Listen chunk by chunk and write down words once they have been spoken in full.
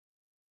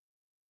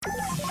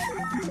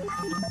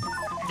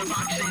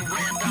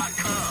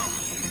TheBoxingRant.com.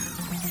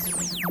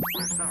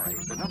 We're sorry,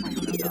 the number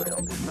you have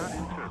dialed is not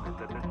in service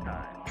at this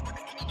time.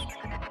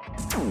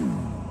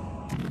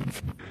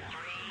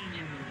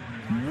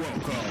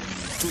 Welcome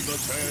to the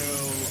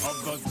Tale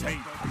of the Tape.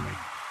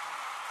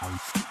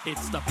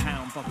 It's the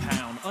pound for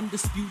pound,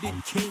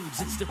 undisputed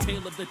kings. It's the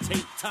tale of the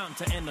tape, time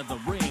to enter the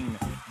ring.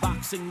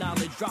 Boxing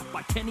knowledge dropped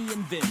by Kenny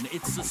and Vin.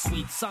 It's the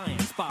sweet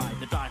science by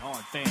the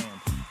diehard fan.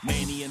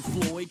 Manny and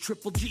Floyd,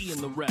 Triple G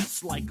and the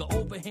rest. Like an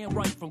overhand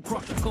right from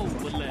Crusher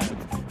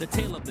Kovalev. The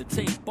tale of the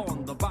tape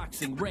on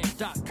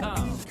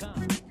TheBoxingRant.com.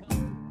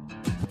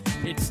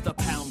 It's the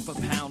pound for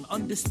pound,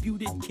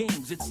 undisputed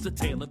kings. It's the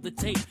tale of the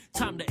tape,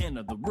 time to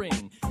enter the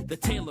ring. The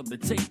tale of the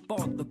tape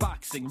on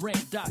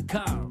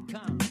TheBoxingRant.com.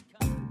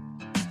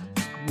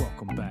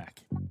 Welcome back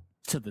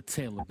to the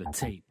tale of the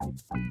tape.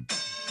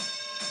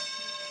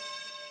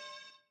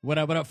 What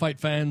up,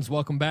 fight fans?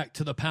 Welcome back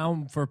to the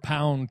pound for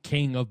pound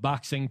king of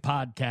boxing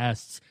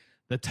podcasts,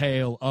 the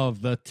tale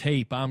of the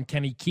tape. I'm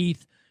Kenny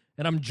Keith,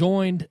 and I'm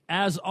joined,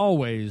 as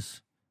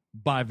always,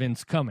 by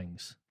Vince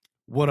Cummings.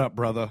 What up,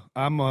 brother?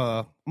 I'm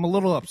a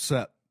little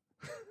upset.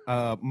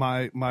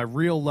 My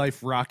real life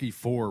Rocky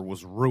IV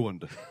was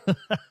ruined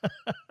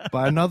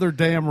by another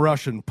damn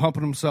Russian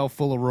pumping himself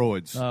full of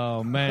roids.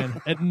 Oh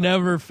man, it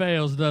never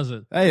fails, does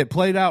it? Hey, it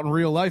played out in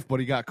real life,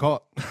 but he got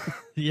caught.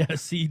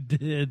 Yes, he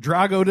did.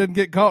 Drago didn't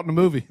get caught in the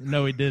movie.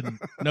 No, he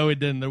didn't.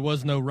 There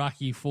was no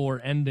Rocky IV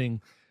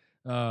ending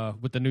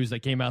with the news that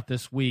came out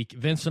this week.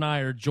 Vince and I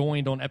are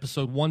joined on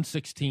episode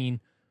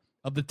 116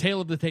 of the Tale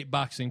of the Tape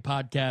Boxing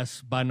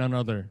podcast by none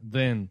other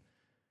than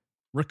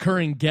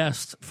recurring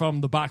guest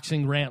from the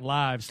Boxing Rant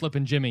Live,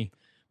 Slippin' Jimmy,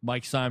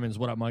 Mike Simons.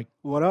 What up, Mike?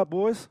 What up,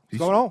 boys? What's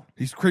going on?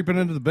 He's creeping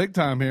into the big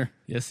time here.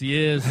 Yes, he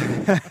is.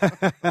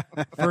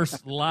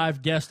 First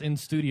live guest in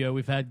studio.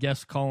 We've had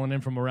guests calling in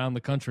from around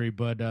the country,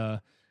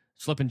 but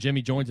Slippin'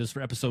 Jimmy joins us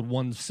for episode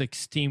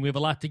 116. We have a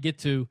lot to get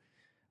to.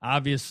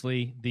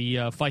 Obviously,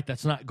 the fight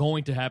that's not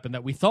going to happen,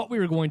 that we thought we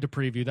were going to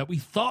preview, that we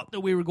thought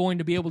that we were going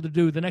to be able to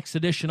do the next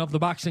edition of the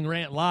Boxing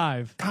Rant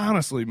Live.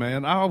 Honestly,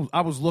 man,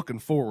 I was looking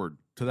forward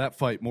to that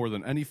fight more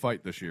than any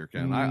fight this year,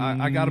 Ken.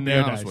 I got to be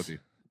honest with you.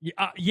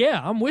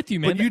 Yeah, I'm with you,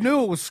 man. But you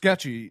knew it was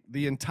sketchy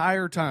the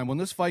entire time. When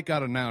this fight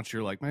got announced,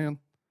 you're like, man,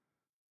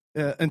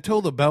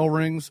 until the bell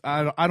rings,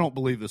 I don't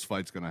believe this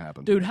fight's going to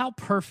happen. Dude, how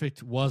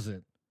perfect was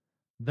it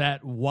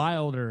that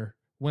Wilder,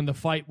 when the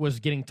fight was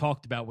getting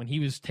talked about, when he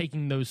was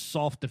taking those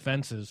soft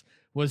defenses,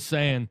 was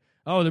saying,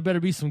 oh, there better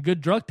be some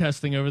good drug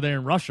testing over there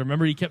in Russia.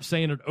 Remember, he kept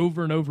saying it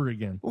over and over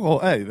again. Well,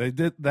 hey, they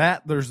did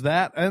that. There's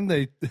that.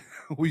 And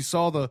we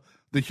saw the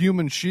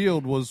human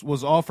shield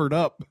was offered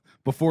up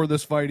before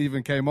this fight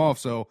even came off.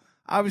 So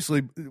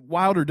obviously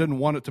Wilder didn't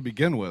want it to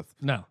begin with.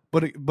 No.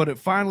 But it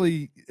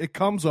finally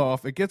comes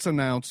off, it gets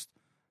announced,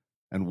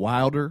 and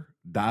Wilder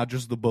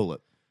dodges the bullet.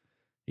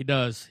 He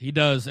does,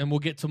 and we'll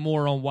get to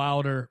more on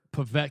Wilder,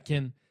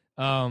 Povetkin.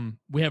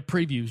 We have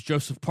previews.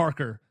 Joseph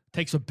Parker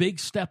takes a big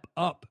step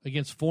up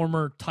against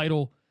former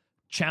title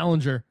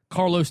challenger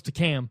Carlos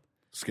Takam.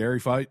 Scary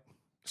fight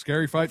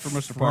for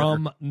Mr. Parker.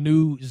 From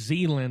New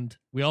Zealand.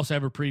 We also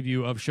have a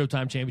preview of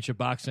Showtime Championship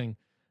Boxing.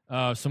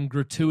 Some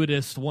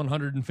gratuitous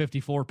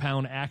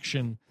 154-pound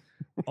action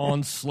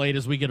on slate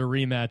as we get a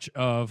rematch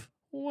of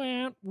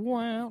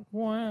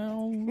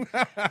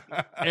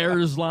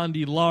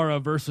Erzlandi Lara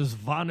versus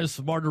Vanis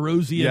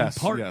Martirosyan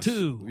Part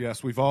 2.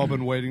 Yes, we've all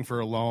been waiting for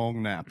a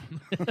long nap.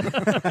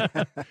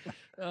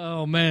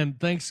 Oh, man,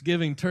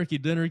 Thanksgiving turkey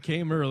dinner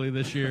came early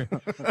this year.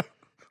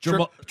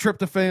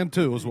 Tryptophan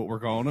 2 is what we're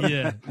calling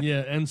it. Yeah,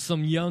 and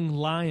some young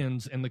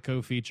lions in the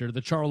co-feature,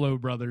 the Charlo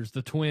brothers,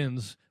 the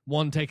twins,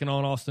 one taking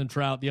on Austin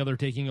Trout, the other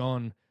taking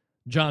on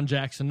John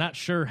Jackson. Not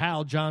sure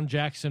how John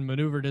Jackson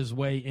maneuvered his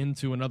way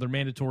into another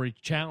mandatory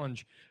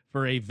challenge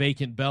for a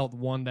vacant belt,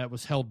 one that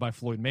was held by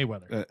Floyd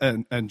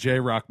Mayweather. And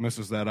J-Rock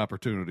misses that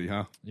opportunity,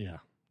 huh?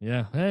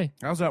 Yeah. Hey.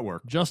 How's that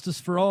work?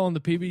 Justice for all in the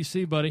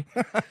PBC, buddy.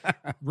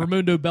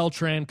 Raimundo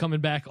Beltran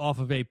coming back off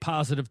of a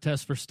positive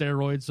test for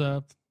steroids.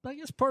 I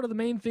guess part of the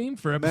main theme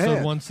for episode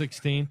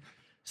 116.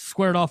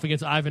 Squared off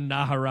against Ivan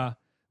Nahara,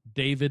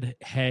 David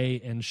Hay,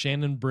 and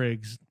Shannon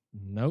Briggs.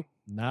 Nope,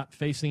 not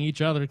facing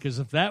each other, because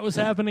if that was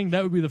happening,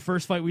 that would be the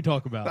first fight we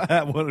talk about.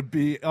 That would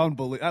be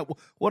unbelievable.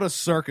 What a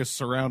circus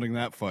surrounding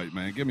that fight,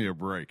 man. Give me a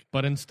break.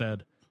 But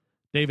instead,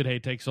 David Hay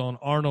takes on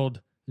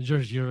Arnold.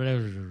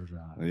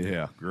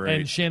 Yeah, great.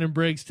 And Shannon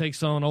Briggs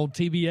takes on old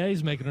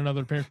TBA's, making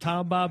another appearance.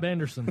 Tom Bob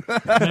Anderson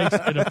makes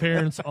an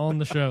appearance on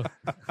the show.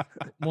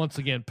 Once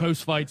again,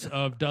 post-fights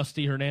of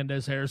Dusty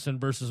Hernandez-Harrison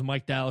versus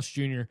Mike Dallas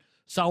Jr.,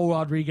 Saul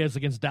Rodriguez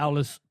against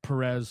Dallas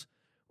Perez.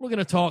 We're going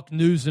to talk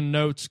news and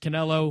notes.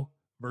 Canelo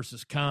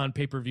versus Khan.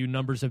 Pay-per-view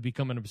numbers have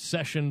become an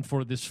obsession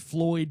for this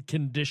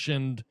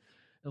Floyd-conditioned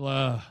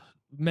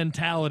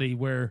mentality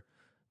where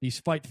these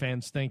fight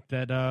fans think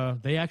that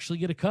they actually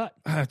get a cut.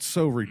 That's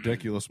so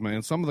ridiculous,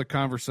 man. Some of the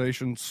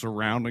conversation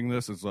surrounding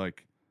this is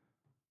like,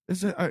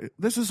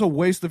 this is a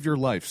waste of your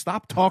life.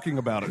 Stop talking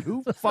about it.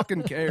 Who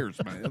fucking cares,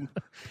 man?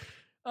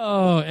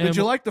 Oh, and Did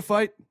you like the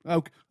fight?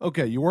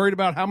 Okay. You worried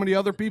about how many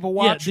other people yeah,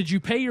 watched? did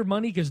you pay your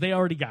money? Because they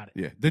already got it.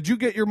 Yeah. Did you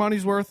get your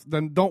money's worth?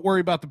 Then don't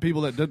worry about the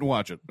people that didn't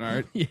watch it. All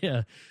right.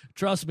 Yeah,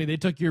 trust me, they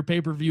took your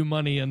pay-per-view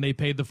money and they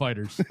paid the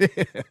fighters.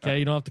 Okay,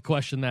 you don't have to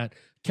question that.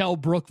 Kell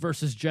Brook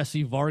versus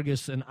Jesse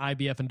Vargas in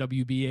IBF and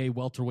WBA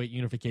welterweight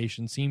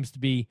unification seems to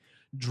be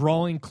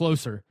drawing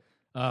closer.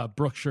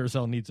 Brook sure as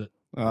hell needs it.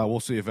 We'll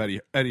see if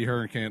Eddie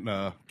Hearn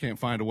can't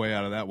find a way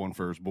out of that one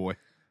for his boy.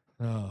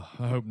 Oh,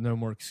 I hope no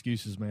more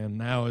excuses, man.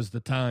 Now is the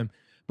time.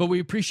 But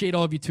we appreciate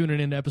all of you tuning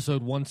in to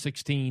episode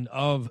 116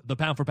 of the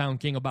Pound for Pound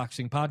King of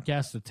Boxing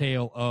podcast, the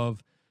tale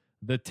of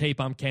the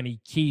tape. I'm Kenny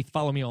Keith.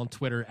 Follow me on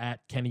Twitter at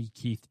Kenny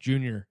Keith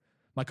Jr.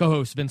 My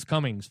co-host, Vince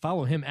Cummings.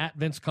 Follow him at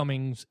Vince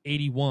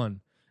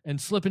Cummings81.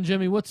 And Slippin'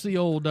 Jimmy, what's the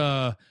old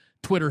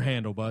Twitter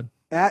handle, bud?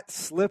 At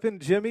Slippin'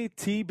 Jimmy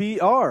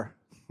TBR.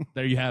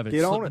 There you have it.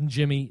 Get on Slippin'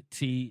 Jimmy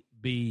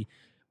TBR.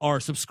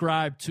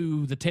 Subscribe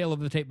to the Tale of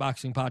the Tape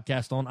Boxing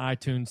podcast on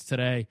iTunes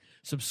today.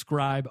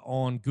 Subscribe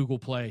on Google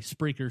Play,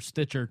 Spreaker,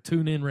 Stitcher,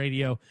 TuneIn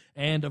Radio,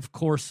 and, of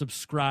course,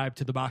 subscribe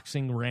to the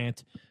Boxing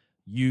Rant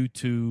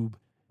YouTube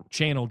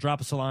channel.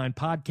 Drop us a line,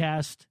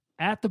 podcast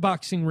at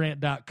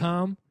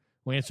theboxingrant.com.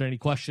 We'll answer any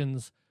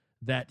questions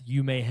that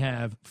you may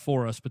have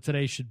for us. But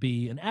today should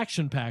be an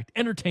action-packed,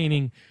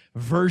 entertaining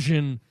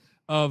version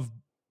of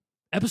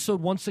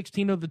episode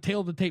 116 of the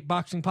Tale of the Tape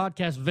Boxing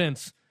podcast.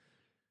 Vince,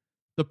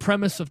 the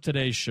premise of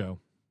today's show,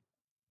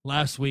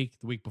 last week,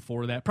 the week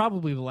before that,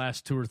 probably the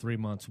last 2 or 3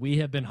 months, we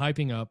have been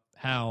hyping up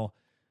how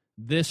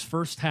this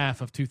first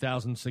half of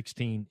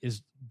 2016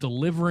 is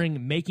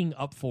delivering, making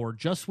up for,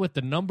 just with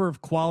the number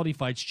of quality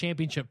fights,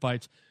 championship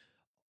fights,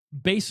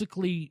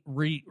 basically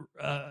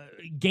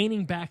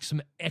gaining back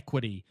some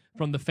equity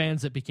from the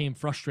fans that became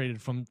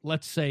frustrated from,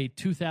 let's say,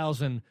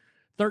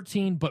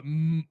 2013, but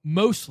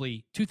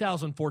mostly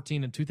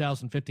 2014 and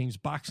 2015's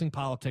boxing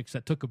politics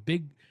that took a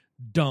big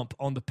dump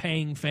on the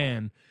paying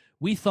fan.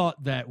 We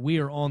thought that we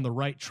are on the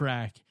right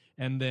track,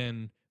 and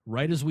then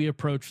right as we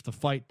approach the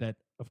fight that,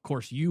 of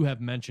course, you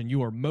have mentioned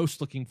you are most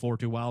looking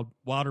forward to,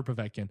 Wilder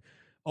Povetkin.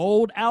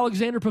 Old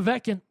Alexander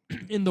Povetkin,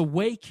 in the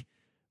wake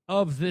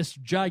of this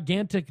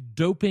gigantic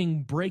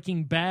doping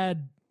Breaking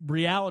Bad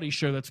reality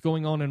show that's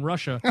going on in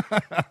Russia,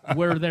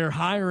 where they're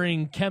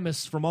hiring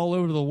chemists from all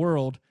over the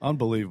world.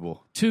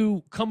 Unbelievable.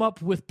 To come up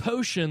with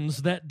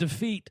potions that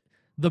defeat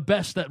the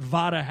best that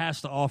VADA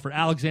has to offer.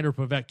 Alexander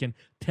Povetkin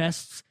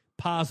tests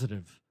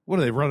positive. What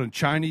are they running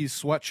Chinese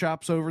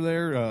sweatshops over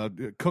there,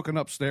 cooking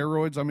up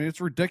steroids? I mean,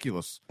 it's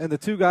ridiculous. And the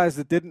two guys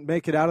that didn't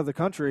make it out of the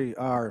country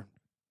are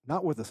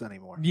not with us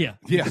anymore. Yeah,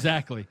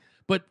 exactly.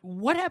 But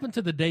what happened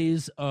to the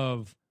days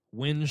of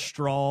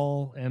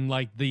Winstraw and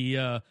like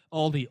the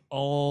all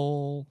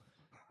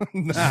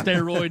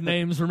steroid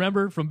names?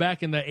 Remember from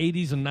back in the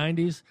 80s and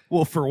 90s?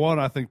 Well, for one,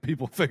 I think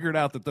people figured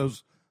out that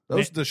those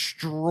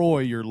destroy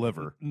your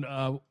liver.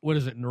 What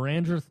is it?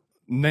 Neanderthal?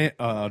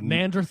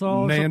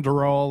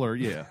 Nandrol or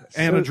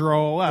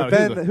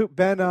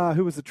Anadrol.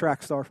 Who was the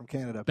track star from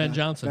Canada? Ben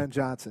Johnson. Ben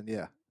Johnson,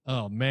 yeah.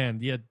 Oh man,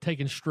 yeah,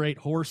 taking straight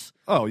horse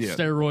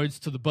steroids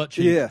to the butt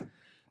cheek. Yeah.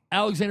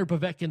 Alexander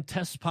Povetkin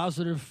tests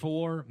positive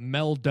for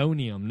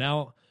meldonium.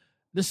 Now,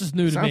 this is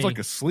new to me. Sounds like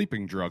a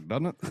sleeping drug,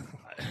 doesn't it?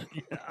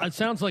 It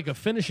sounds like a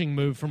finishing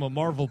move from a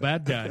Marvel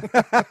bad guy.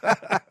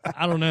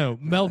 I don't know.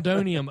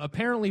 Meldonium,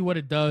 apparently what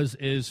it does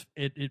is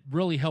it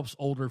really helps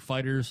older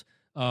fighters.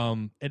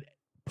 The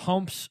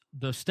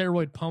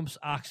steroid pumps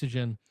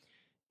oxygen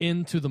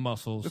into the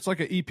muscles. It's like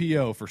an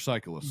EPO for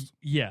cyclists.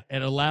 Yeah,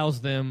 it allows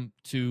them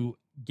to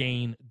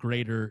gain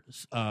greater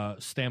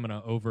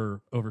stamina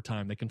over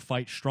time. They can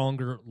fight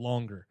stronger,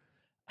 longer.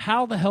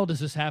 How the hell does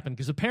this happen?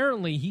 Because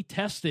apparently he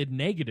tested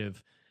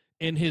negative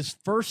in his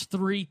first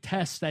 3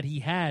 tests that he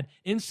had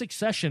in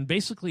succession,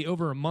 basically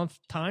over a month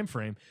time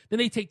frame. Then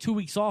they take 2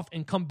 weeks off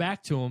and come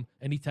back to him,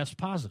 and he tests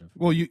positive.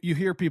 Well, you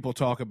hear people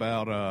talk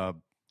about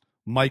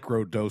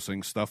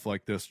micro-dosing, stuff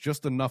like this,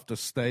 just enough to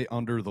stay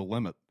under the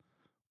limit.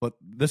 But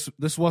this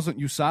wasn't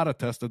USADA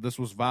tested. This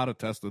was VADA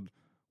tested,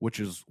 which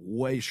is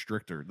way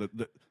stricter.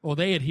 Well,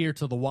 they adhere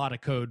to the WADA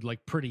code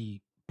like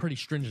pretty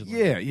stringently.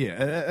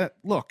 Yeah.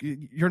 Look,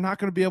 you're not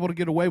going to be able to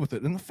get away with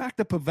it. And the fact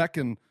that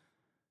Povetkin,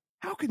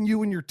 how can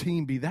you and your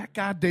team be that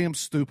goddamn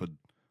stupid?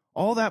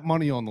 All that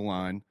money on the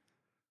line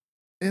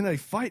in a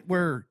fight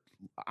where,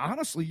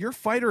 honestly, your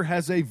fighter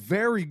has a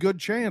very good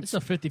chance.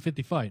 It's a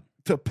 50-50 fight.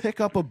 To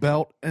pick up a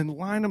belt and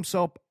line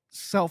himself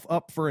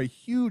up for a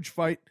huge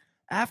fight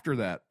after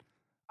that.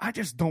 I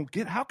just don't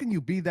get, how can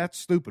you be that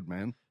stupid,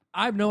 man?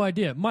 I have no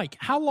idea. Mike,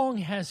 how long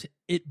has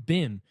it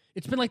been?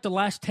 It's been like the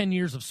last 10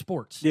 years of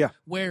sports. Yeah.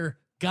 Where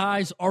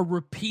guys are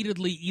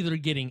repeatedly either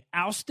getting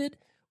ousted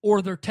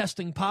or they're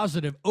testing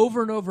positive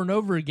over and over and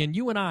over again.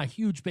 You and I,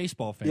 huge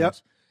baseball fans. Yep.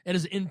 It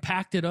has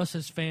impacted us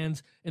as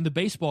fans in the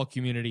baseball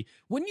community.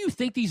 Wouldn't you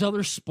think these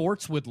other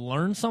sports would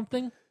learn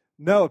something?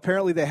 No,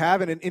 apparently they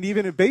haven't. And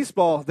even in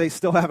baseball, they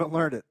still haven't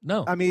learned it.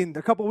 No. I mean,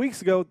 a couple of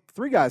weeks ago,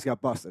 3 guys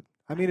got busted.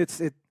 I mean,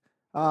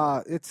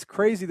 It's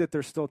crazy that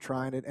they're still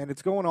trying it, and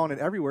it's going on in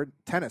everywhere.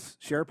 Tennis,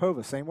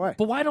 Sharapova, same way.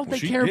 But why don't they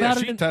care about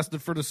it? She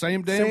tested for the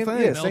same damn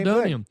thing. Yeah, same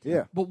Meldonium. thing.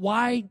 Yeah. But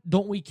why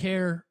don't we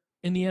care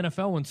in the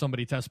NFL when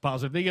somebody tests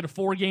positive? They get a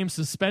 4-game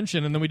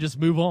suspension, and then we just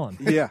move on.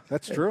 Yeah,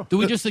 that's true. Do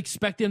we just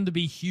expect them to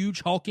be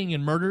huge, hulking,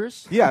 and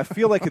murderous? Yeah, I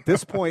feel like at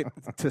this point,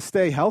 to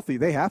stay healthy,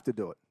 they have to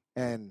do it.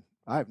 And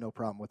I have no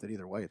problem with it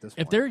either way at this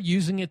point. If they're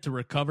using it to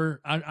recover,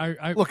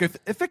 I Look, if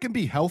it can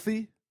be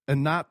healthy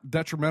and not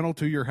detrimental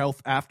to your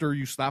health after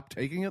you stop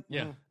taking it,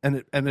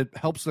 and it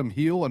helps them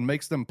heal and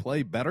makes them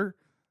play better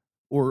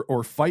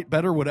or fight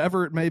better,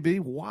 whatever it may be,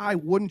 why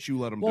wouldn't you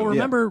let them do it? Well,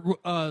 remember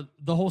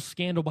the whole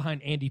scandal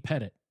behind Andy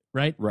Pettitte,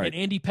 right? Right. And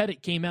Andy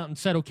Pettitte came out and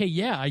said, okay,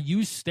 yeah, I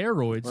use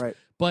steroids, Right.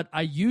 but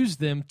I used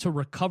them to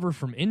recover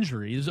from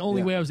injury. It's the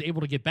only way I was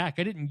able to get back.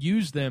 I didn't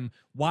use them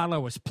while I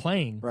was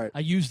playing. Right. I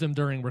used them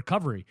during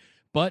recovery.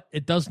 But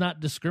it does not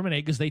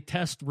discriminate because they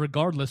test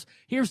regardless.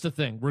 Here's the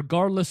thing.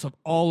 Regardless of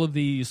all of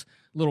these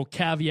little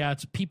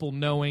caveats, people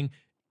knowing,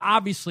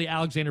 obviously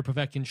Alexander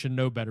Povetkin should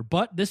know better.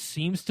 But this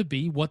seems to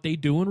be what they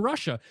do in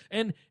Russia.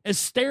 And as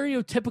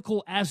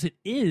stereotypical as it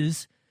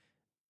is,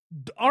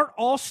 aren't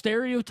all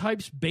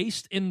stereotypes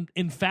based in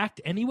fact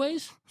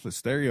anyways? The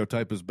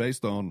stereotype is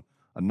based on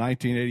a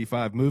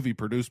 1985 movie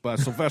produced by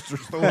Sylvester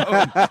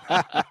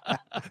Stallone.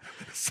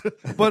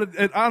 But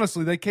it,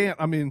 honestly, they can't.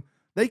 I mean,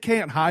 they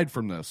can't hide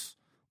from this.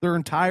 Their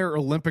entire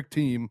Olympic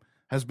team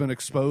has been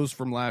exposed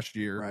from last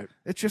year. Right.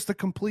 It's just a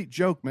complete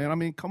joke, man. I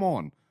mean, come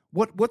on.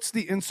 What's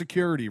the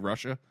insecurity,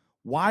 Russia?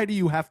 Why do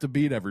you have to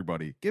beat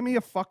everybody? Give me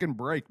a fucking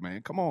break,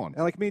 man. Come on.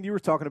 And like me and you were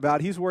talking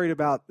about, he's worried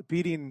about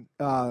beating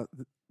the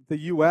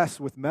U.S.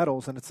 with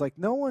medals, and it's like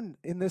no one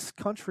in this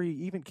country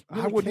even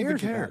really I wouldn't even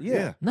cares care. about it.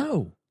 Yeah.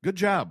 No. Good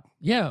job.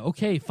 Yeah,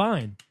 okay,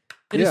 fine.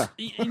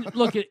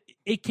 Look,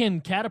 it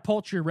can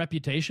catapult your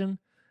reputation,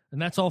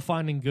 and that's all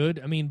fine and good.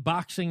 I mean,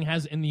 boxing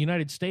has, in the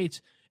United States,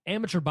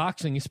 amateur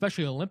boxing,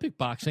 especially Olympic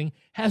boxing,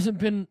 hasn't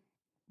been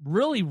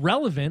really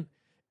relevant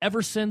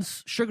ever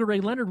since Sugar Ray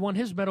Leonard won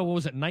his medal, what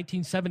was it,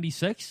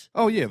 1976?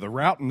 Oh, yeah, the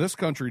route in this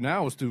country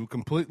now is to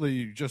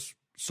completely just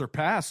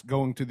surpass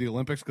going to the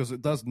Olympics because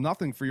it does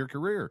nothing for your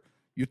career.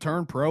 You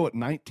turn pro at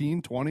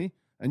 19, 20,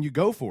 and you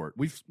go for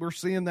it. We're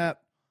seeing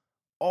that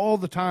all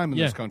the time in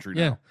this country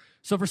now. Yeah.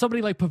 So for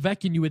somebody like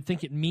Povetkin, you would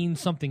think it means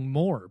something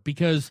more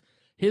because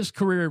his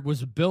career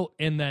was built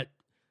in that,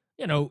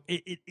 you know,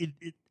 it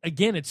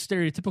again, it's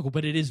stereotypical,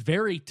 but it is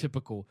very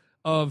typical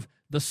of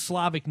the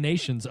Slavic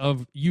nations,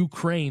 of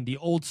Ukraine, the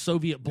old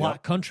Soviet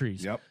bloc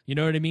countries. Yep. You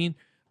know what I mean?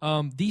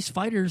 These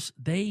fighters,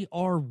 they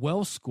are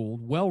well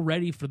schooled, well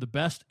ready for the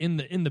best in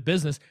the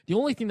business. The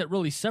only thing that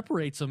really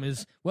separates them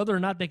is whether or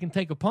not they can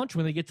take a punch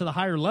when they get to the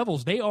higher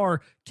levels. They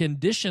are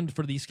conditioned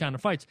for these kind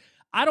of fights.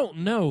 I don't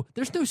know.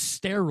 There's no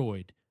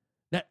steroid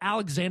that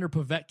Alexander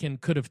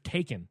Povetkin could have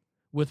taken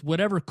with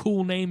whatever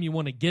cool name you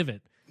want to give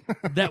it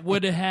that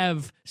would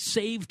have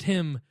saved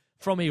him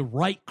from a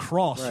right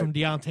cross from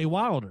Deontay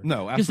Wilder.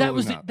 No, because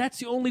absolutely not. That's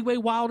the only way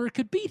Wilder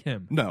could beat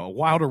him. No,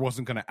 Wilder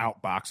wasn't going to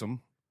outbox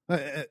him.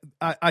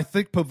 I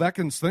think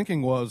Povetkin's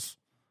thinking was,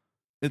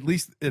 at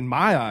least in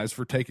my eyes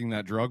for taking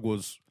that drug,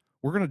 was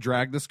we're going to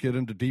drag this kid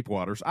into deep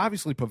waters.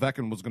 Obviously,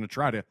 Povetkin was going to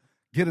try to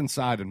get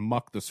inside and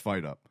muck this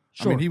fight up.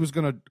 Sure. I mean, he was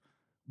going to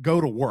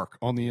go to work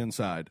on the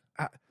inside.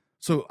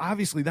 So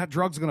obviously that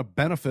drug's going to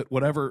benefit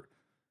whatever.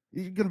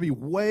 He's going to be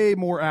way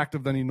more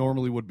active than he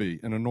normally would be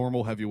in a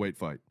normal heavyweight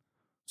fight.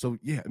 So,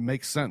 yeah, it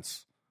makes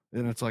sense.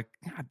 And it's like,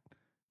 God,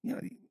 you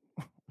know,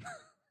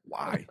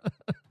 why?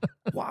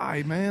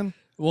 Why, man?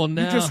 Well,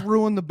 now You just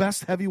ruined the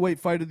best heavyweight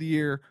fight of the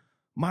year,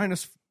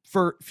 minus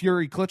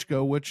Fury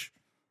Klitschko, which,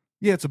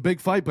 yeah, it's a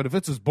big fight, but if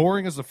it's as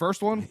boring as the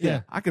first one,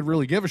 I could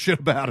really give a shit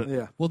about it.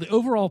 Yeah. Well, the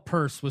overall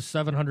purse was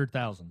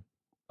 $700,000.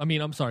 I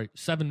mean, I'm sorry,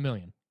 $7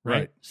 million.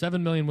 Right?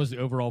 $7 million was the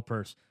overall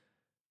purse.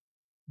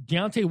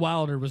 Deontay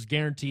Wilder was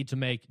guaranteed to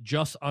make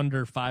just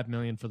under $5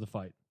 million for the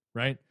fight.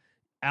 Right?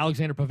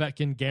 Alexander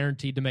Povetkin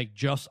guaranteed to make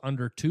just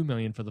under $2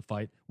 million for the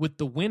fight, with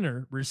the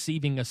winner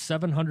receiving a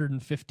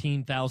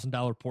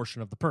 $715,000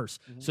 portion of the purse.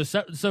 So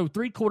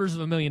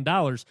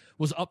 $750,000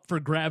 was up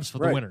for grabs for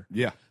the winner.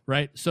 Yeah.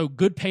 Right? So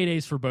good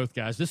paydays for both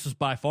guys. This was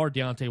by far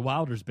Deontay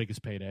Wilder's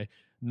biggest payday.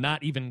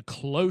 Not even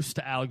close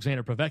to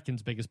Alexander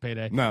Povetkin's biggest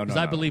payday. No, because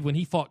I believe when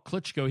he fought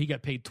Klitschko, he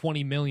got paid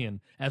 $20 million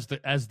as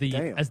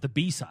the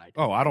B side.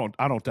 Oh, I don't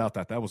doubt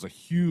that. That was a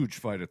huge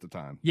fight at the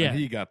time. Yeah. And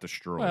he got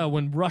destroyed. Well,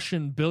 when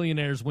Russian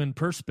billionaires win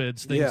purse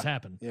bids, things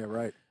happen. Yeah,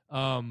 right.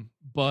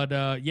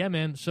 Yeah,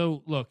 man.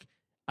 So look,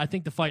 I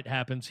think the fight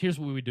happens. Here's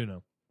what we do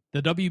know: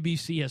 the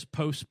WBC has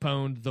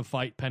postponed the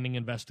fight pending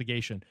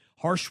investigation.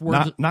 Harsh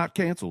words, not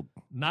canceled.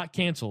 not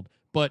canceled,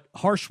 but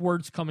harsh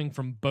words coming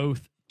from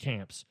both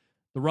camps.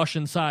 The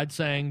Russian side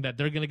saying that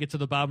they're going to get to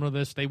the bottom of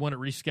this. They want it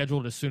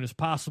rescheduled as soon as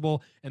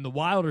possible. And the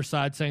Wilder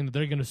side saying that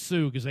they're going to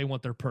sue because they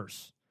want their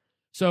purse.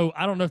 So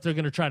I don't know if they're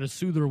going to try to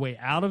sue their way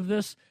out of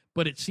this,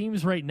 But it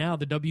seems right now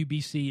the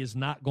WBC is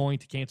not going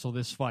to cancel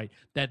this fight,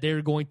 that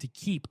they're going to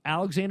keep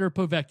Alexander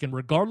Povetkin,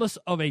 regardless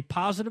of a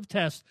positive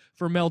test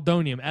for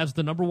meldonium, as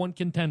the number one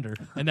contender,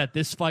 and that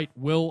this fight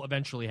will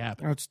eventually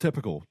happen. It's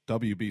typical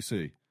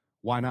WBC.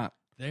 Why not?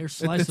 Their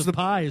slice of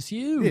pie is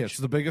huge. Yeah, it's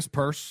the biggest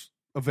purse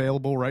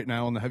available right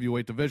now in the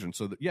heavyweight division.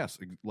 So, yes,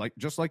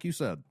 just like you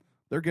said,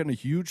 they're getting a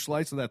huge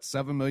slice of that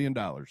 $7 million.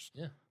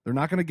 Yeah. They're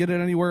not going to get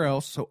it anywhere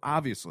else. So,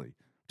 obviously,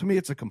 to me,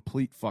 it's a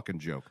complete fucking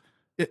joke.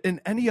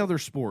 In any other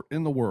sport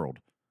in the world,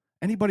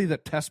 anybody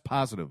that tests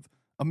positive,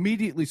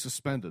 immediately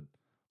suspended,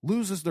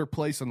 loses their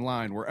place in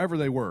line wherever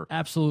they were.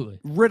 Absolutely.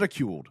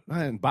 Ridiculed.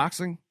 In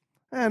boxing,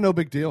 no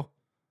big deal.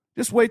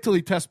 Just wait till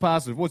he tests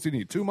positive. What's he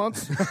need, 2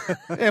 months?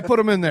 Yeah, put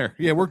him in there.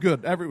 Yeah, we're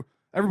good.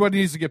 Everybody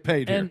needs to get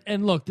paid here.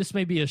 And look, this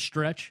may be a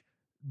stretch,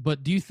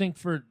 but do you think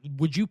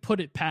would you put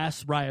it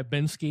past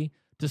Ryabinski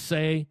to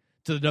say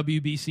to the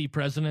WBC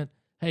president,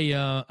 hey,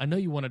 I know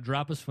you want to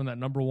drop us from that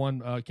number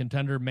one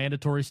contender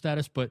mandatory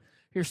status, but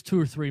here's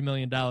 $2 or $3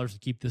 million to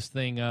keep this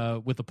thing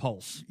with a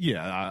pulse.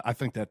 Yeah, I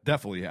think that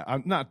definitely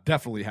not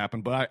definitely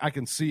happened, but I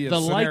can see the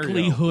scenario.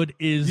 Likelihood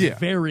is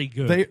very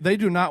good. They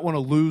do not want to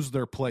lose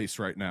their place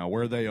right now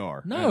where they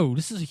are. No,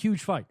 this is a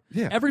huge fight.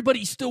 Yeah.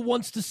 Everybody still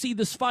wants to see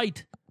this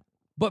fight,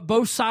 but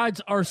both sides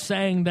are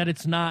saying that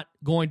it's not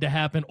going to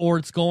happen or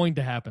it's going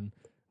to happen.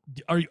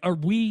 Are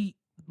we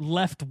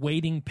left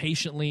waiting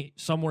patiently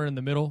somewhere in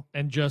the middle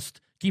and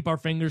just keep our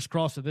fingers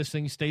crossed that this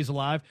thing stays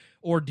alive?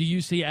 Or do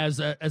you see, as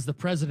the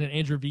president,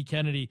 Andrew V.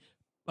 Kennedy,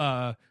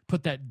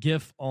 put that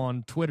GIF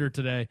on Twitter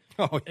today?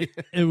 Oh, yeah.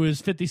 It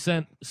was 50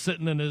 Cent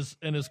sitting in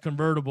his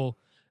convertible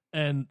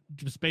and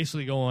just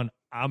basically going,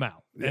 I'm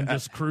out, and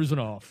just cruising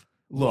off.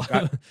 Look,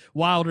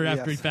 Wilder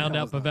after he Yes, found that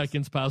out was nice.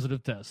 Povetkin's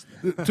positive test.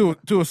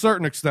 to a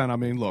certain extent, I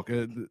mean, look,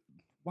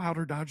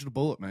 Wilder dodged a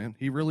bullet, man.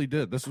 He really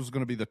did. This was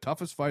going to be the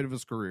toughest fight of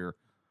his career.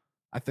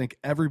 I think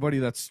everybody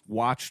that's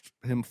watched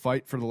him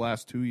fight for the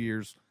last 2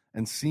 years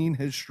and seen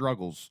his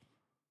struggles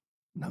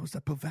knows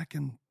that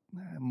Povetkin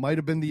might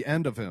have been the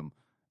end of him.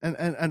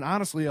 And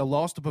honestly, a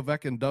loss to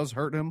Povetkin does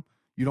hurt him.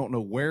 You don't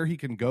know where he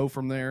can go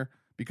from there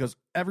because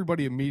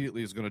everybody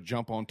immediately is going to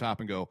jump on top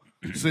and go,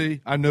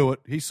 see, I knew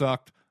it. He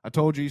sucked. I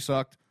told you he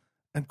sucked.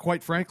 And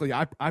quite frankly,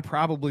 I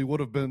probably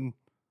would have been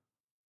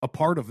a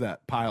part of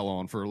that pile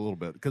on for a little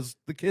bit because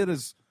the kid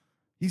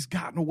he's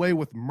gotten away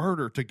with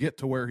murder to get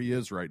to where he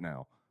is right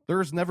now. There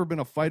has never been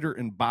a fighter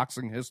in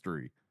boxing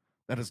history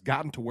that has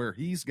gotten to where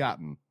he's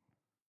gotten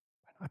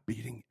by not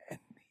beating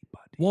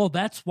anybody. Well,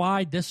 that's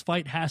why this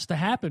fight has to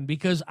happen,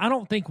 because I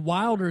don't think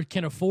Wilder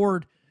can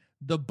afford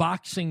the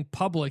boxing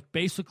public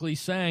basically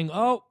saying,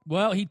 oh,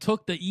 well, he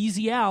took the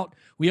easy out.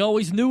 We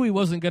always knew he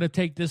wasn't going to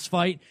take this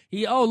fight.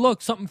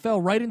 Look, something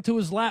fell right into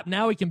his lap.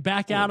 Now he can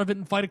back out of it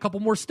and fight a couple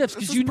more stiffs.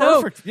 Because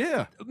Perfect.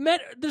 Yeah.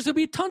 There's going to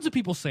be tons of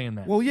people saying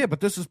that. Well, yeah, but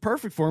this is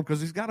perfect for him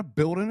because he's got to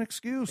build an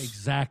excuse.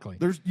 Exactly.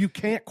 You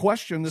can't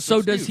question this So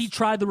excuse. does he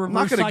try the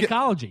reverse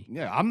psychology?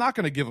 I'm not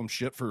going to give him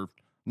shit for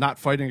not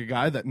fighting a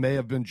guy that may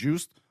have been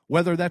juiced.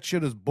 Whether that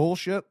shit is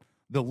bullshit,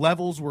 the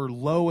levels were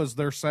low as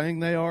they're saying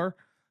they are.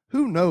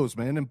 Who knows,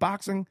 man? In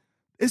boxing,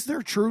 is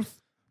there truth?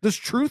 Does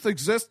truth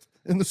exist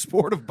in the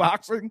sport of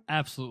boxing?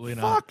 Absolutely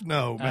not. Fuck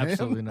no, man.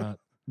 Absolutely not.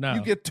 No.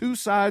 You get two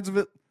sides of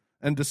it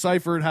and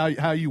decipher it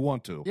how you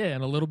want to. Yeah,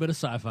 and a little bit of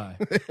sci-fi.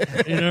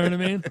 You know what I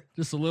mean?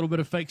 Just a little bit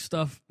of fake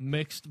stuff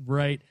mixed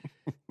right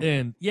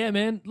in. Yeah,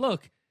 man,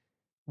 look,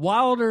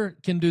 Wilder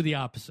can do the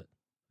opposite,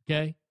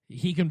 okay?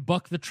 He can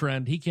buck the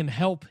trend. He can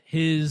help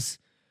his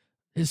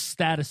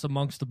status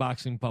amongst the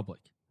boxing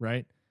public,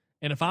 right?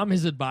 And if I'm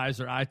his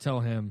advisor, I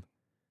tell him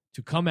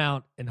to come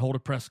out and hold a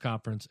press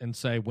conference and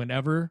say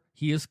whenever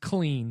he is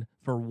clean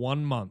for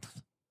 1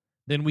 month,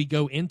 then we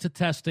go into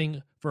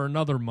testing for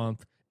another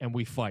month and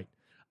we fight.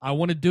 I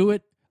want to do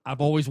it. I've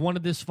always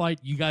wanted this fight.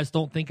 You guys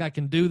don't think I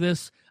can do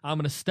this. I'm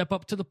going to step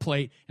up to the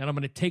plate, and I'm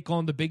going to take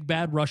on the big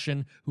bad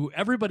Russian, who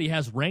everybody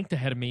has ranked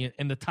ahead of me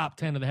in the top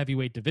 10 of the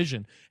heavyweight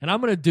division. And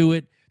I'm going to do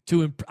it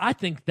I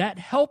think that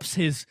helps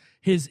his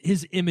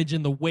image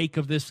in the wake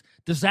of this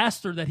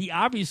disaster that he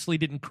obviously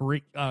didn't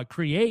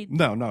create.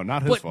 No,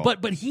 not his fault.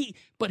 But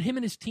him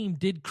and his team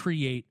did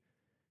create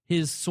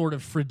his sort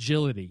of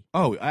fragility.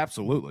 Oh,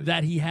 absolutely.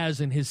 That he has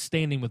in his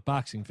standing with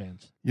boxing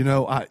fans. You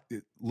know,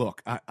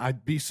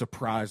 I'd be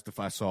surprised if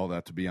I saw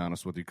that, to be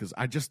honest with you, because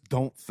I just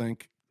don't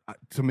think,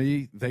 to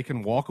me, they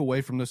can walk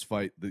away from this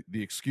fight.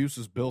 The excuse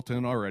is built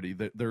in already.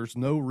 There's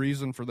no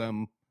reason for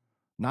them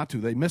not to.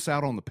 They miss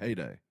out on the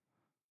payday.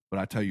 But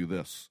I tell you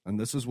this, and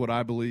this is what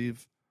I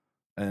believe,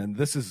 and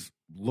this is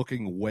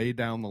looking way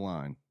down the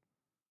line.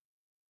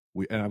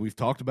 We've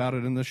talked about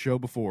it in this show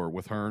before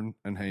with Hearn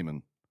and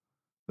Heyman.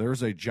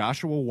 There's a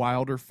Joshua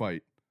Wilder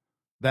fight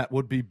that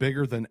would be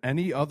bigger than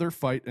any other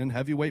fight in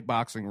heavyweight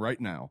boxing right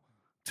now.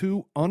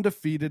 Two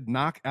undefeated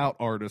knockout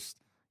artists,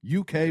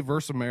 UK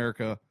versus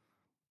America.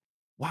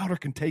 Wilder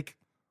can take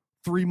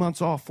 3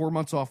 months off, 4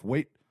 months off,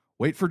 wait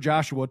for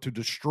Joshua to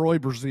destroy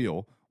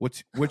Brazil,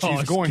 which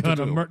he's going to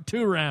do.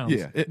 2 rounds.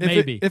 Yeah,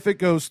 maybe. If it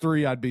goes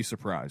 3, I'd be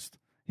surprised.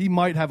 He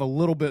might have a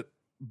little bit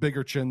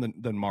bigger chin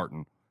than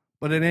Martin,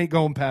 but it ain't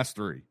going past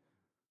 3.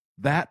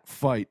 That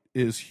fight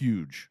is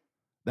huge.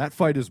 That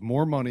fight is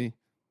more money.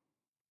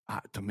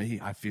 To me,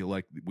 I feel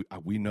like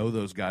we know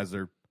those guys.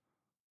 They're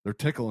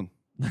tickling.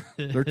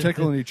 They're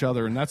tickling each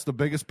other, and that's the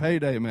biggest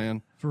payday,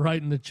 man.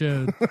 Right in the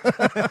chode.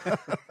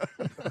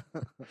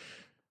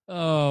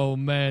 Oh,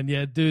 man.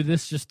 Yeah, dude,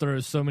 this just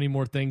throws so many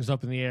more things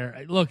up in the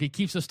air. Look, it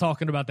keeps us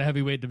talking about the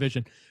heavyweight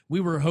division. We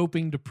were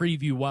hoping to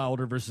preview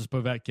Wilder versus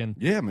Povetkin.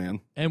 Yeah,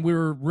 man. And we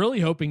were really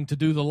hoping to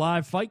do the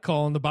live fight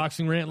call on the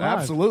Boxing Rant Live.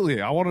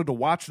 Absolutely. I wanted to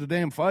watch the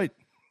damn fight.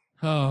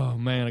 Oh,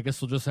 man. I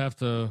guess we'll just have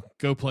to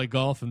go play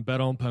golf and bet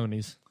on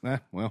ponies.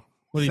 Well.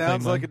 What do you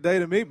Sounds think, like Mike? a day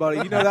to me, buddy.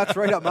 You know that's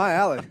right up my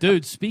alley.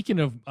 Dude, speaking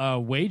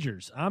of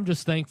wagers, I'm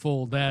just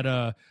thankful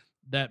that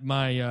that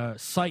my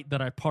site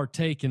that I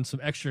partake in some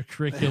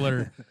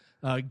extracurricular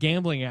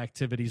gambling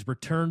activities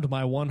returned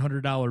my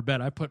 $100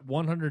 bet. I put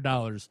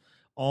 $100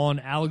 on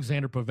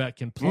Alexander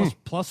Povetkin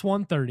plus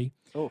 130.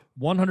 Oh.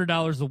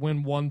 $100 to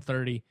win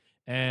 130.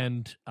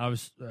 And I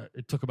was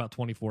it took about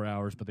 24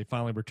 hours, but they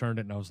finally returned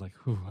it, and I was like,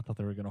 whew, I thought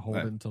they were going to hold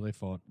it until they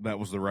fought. That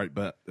was the right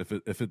bet.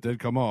 If it did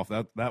come off,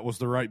 that was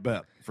the right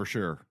bet for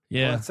sure.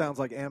 Yeah. Well, that sounds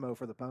like ammo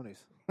for the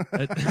ponies.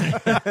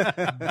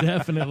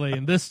 Definitely.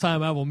 And this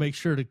time I will make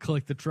sure to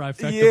click the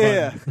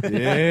trifecta button.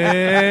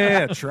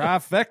 Yeah,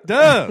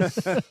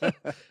 trifectas.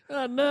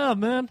 No,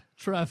 man.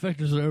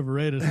 Trifectas are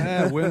overrated.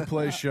 Win,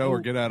 play, show,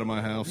 or get out of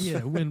my house.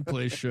 Yeah, win,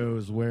 play, show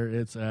is where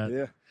it's at.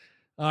 Yeah.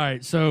 All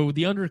right, so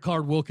the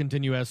undercard will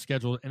continue as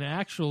scheduled, and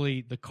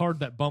actually the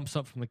card that bumps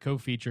up from the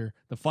co-feature,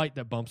 the fight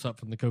that bumps up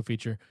from the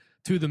co-feature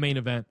to the main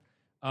event,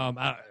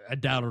 I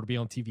doubt it'll be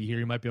on TV here.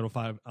 You might be able to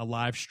find a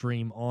live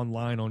stream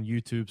online on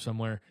YouTube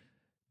somewhere.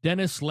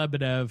 Denis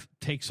Lebedev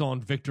takes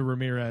on Victor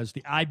Ramirez,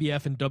 the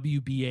IBF and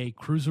WBA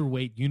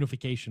cruiserweight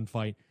unification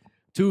fight.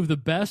 Two of the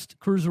best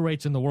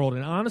cruiserweights in the world,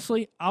 and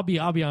honestly, I'll be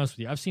honest with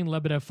you. I've seen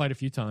Lebedev fight a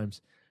few times.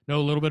 Know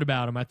a little bit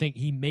about him. I think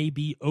he may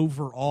be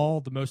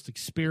overall the most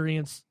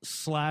experienced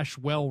 /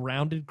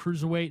 well-rounded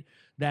cruiserweight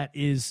that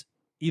is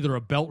either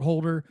a belt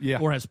holder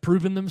or has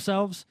proven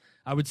themselves.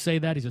 I would say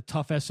that he's a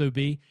tough SOB.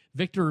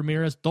 Victor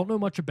Ramirez, don't know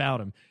much about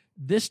him.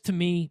 This to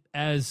me,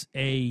 as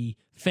a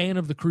fan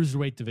of the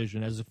cruiserweight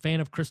division, as a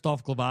fan of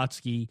Krzysztof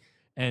Glowacki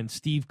and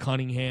Steve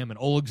Cunningham and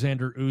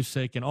Alexander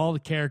Usyk and all the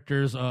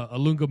characters,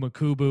 Alunga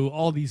Makubu,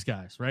 all these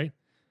guys, right?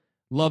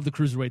 Love the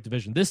cruiserweight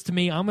division. This, to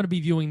me, I'm going to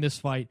be viewing this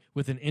fight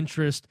with an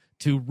interest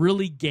to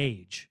really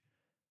gauge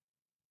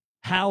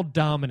how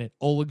dominant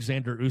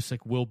Alexander Usyk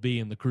will be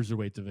in the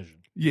cruiserweight division.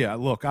 Yeah,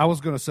 look, I was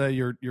going to say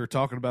you're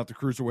talking about the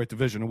cruiserweight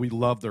division, and we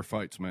love their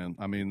fights, man.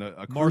 I mean,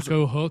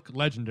 Marco Hook,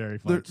 legendary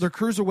fights. Their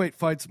cruiserweight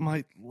fights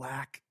might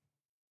lack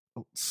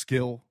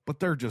skill, but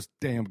they're just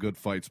damn good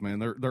fights, man.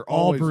 They're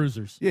all always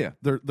bruisers. Yeah,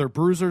 they're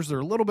bruisers. They're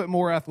a little bit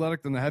more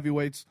athletic than the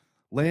heavyweights.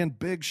 Land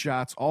big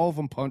shots. All of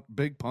them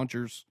big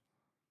punchers.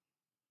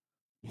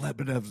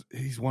 Lebedev,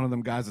 he's one of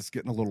them guys that's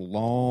getting a little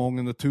long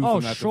in the tooth in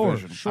that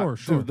division. Sure.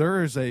 Dude,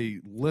 there is a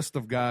list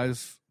of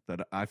guys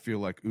that I feel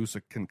like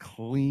Usyk can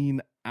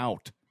clean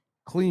out.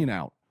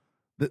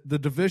 The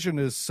division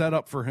is set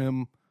up for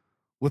him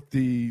with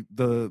the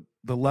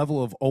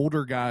level of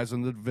older guys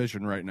in the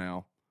division right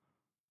now.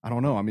 I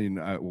don't know. I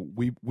mean,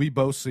 we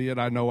both see it.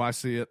 I know I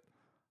see it.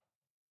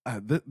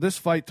 This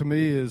fight to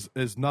me is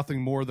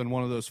nothing more than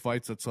one of those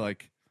fights that's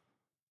like,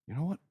 you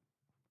know what?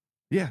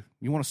 Yeah,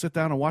 you want to sit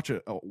down and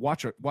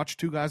watch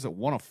two guys that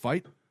want to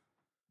fight?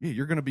 Yeah,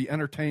 you're going to be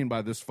entertained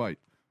by this fight.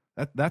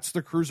 That's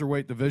the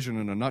cruiserweight division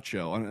in a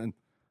nutshell, and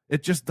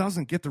it just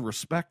doesn't get the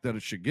respect that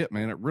it should get,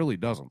 man. It really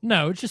doesn't.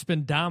 No, it's just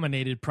been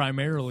dominated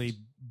primarily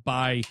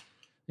by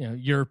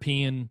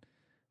European.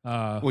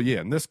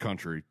 In this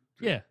country,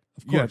 yeah,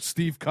 of course. Yeah,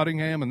 Steve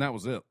Cunningham, and that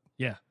was it.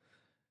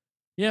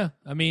 Yeah.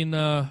 I mean,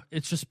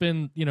 it's just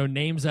been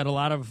names that a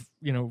lot of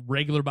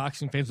regular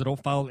boxing fans that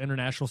don't follow the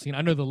international scene.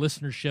 I know the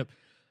listenership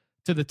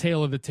to the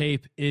tail of the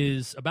tape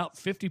is about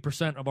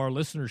 50% of our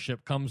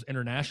listenership comes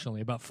internationally.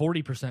 About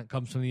 40%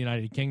 comes from the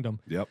United Kingdom.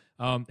 Yep.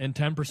 And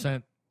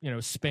 10%,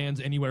 spans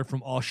anywhere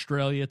from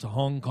Australia to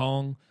Hong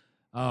Kong,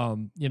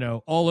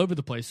 all over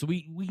the place. So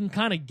we can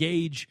kind of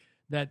gauge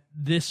that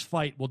this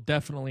fight will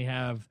definitely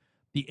have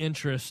the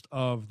interest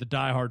of the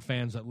diehard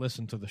fans that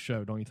listen to the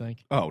show, don't you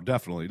think? Oh,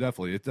 definitely.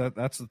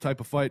 That's the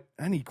type of fight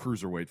any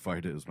cruiserweight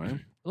fight is,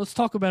 man. Let's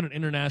talk about an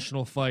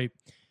international fight.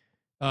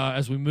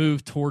 As we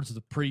move towards the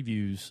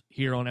previews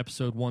here on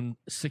episode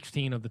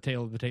 116 of the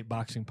Tale of the Tape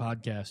Boxing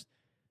Podcast.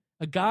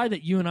 A guy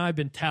that you and I have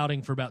been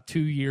touting for about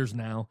 2 years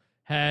now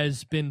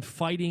has been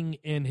fighting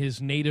in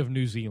his native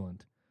New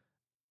Zealand.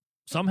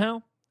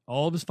 Somehow,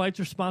 all of his fights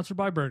are sponsored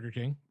by Burger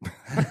King.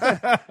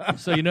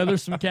 So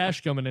there's some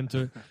cash coming into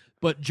it.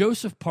 But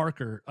Joseph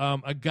Parker,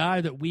 a guy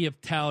that we have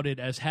touted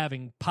as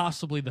having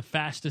possibly the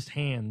fastest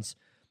hands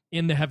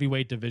in the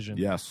heavyweight division.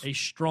 Yes. A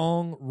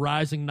strong,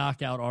 rising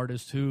knockout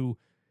artist who...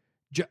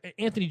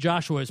 Anthony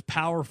Joshua is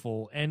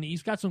powerful, and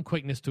he's got some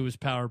quickness to his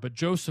power, but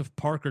Joseph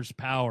Parker's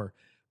power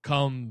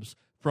comes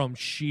from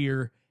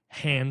sheer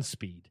hand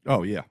speed.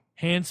 Oh, yeah.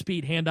 Hand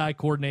speed, hand-eye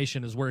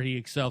coordination is where he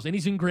excels, and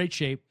he's in great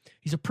shape.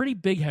 He's a pretty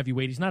big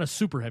heavyweight. He's not a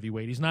super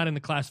heavyweight. He's not in the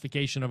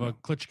classification of a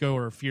Klitschko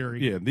or a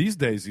Fury. Yeah, these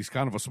days he's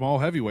kind of a small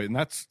heavyweight, and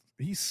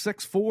he's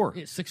 6'4".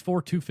 Yeah,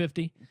 6'4",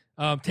 250.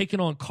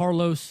 Taking on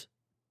Carlos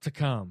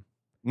Takam.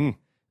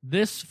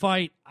 This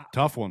fight,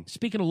 Tough one.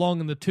 speaking of long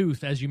in the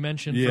tooth, as you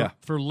mentioned,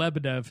 for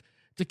Lebedev,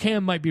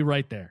 Takam might be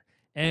right there.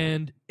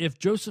 And if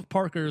Joseph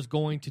Parker is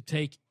going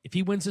to if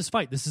he wins this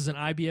fight, this is an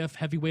IBF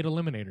heavyweight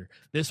eliminator.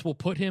 This will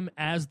put him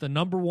as the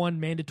number one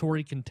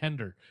mandatory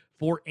contender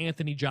for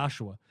Anthony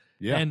Joshua.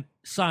 Yeah. And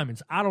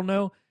Simons, I don't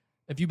know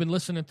if you've been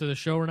listening to the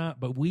show or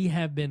not, but we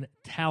have been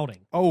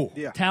touting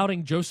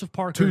Joseph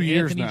Parker 2 and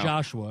years Anthony now.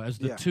 Joshua as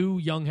the two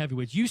young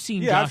heavyweights. You've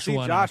seen Yeah, Joshua.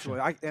 I've seen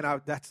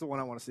Joshua, that's the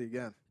one I want to see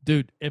again.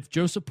 Dude, if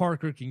Joseph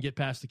Parker can get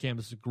past the cam,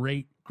 this is a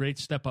great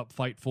step-up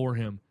fight for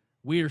him.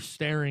 We are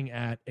staring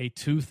at a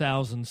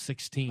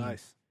 2016.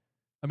 Nice.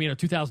 I mean, a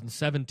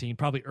 2017,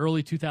 probably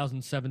early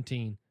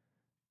 2017,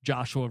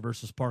 Joshua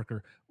versus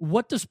Parker.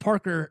 What does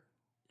Parker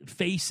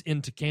face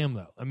into Cam,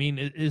 though? I mean,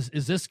 is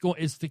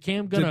the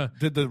Cam gonna?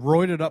 Did the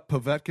roided up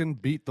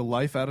Povetkin beat the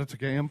life out of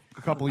Takam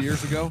a couple of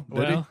years ago?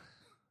 Did he?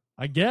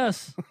 I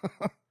guess.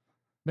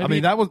 Maybe,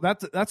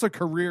 that's a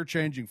career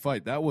changing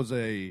fight. That was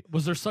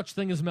Was there such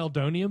thing as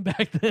Meldonium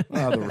back then?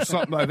 There was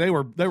something. They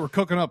were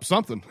cooking up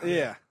something.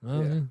 Yeah.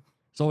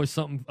 It's always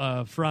something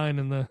frying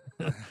in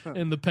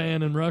the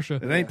pan in Russia.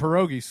 It ain't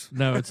pierogies.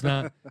 No, it's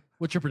not.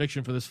 What's your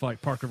prediction for this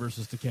fight, Parker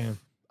versus Takam?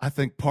 I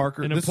think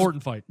Parker. An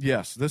important fight.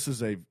 Yes, this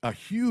is a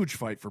huge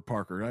fight for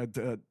Parker.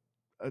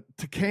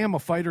 Takam, a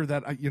fighter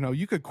that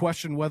you could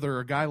question whether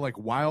a guy like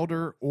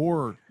Wilder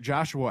or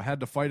Joshua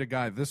had to fight a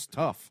guy this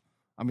tough.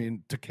 I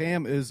mean,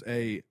 Takam is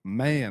a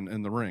man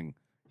in the ring.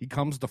 He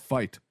comes to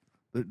fight.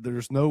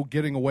 There's no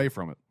getting away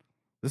from it.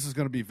 This is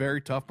going to be very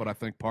tough, but I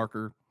think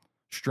Parker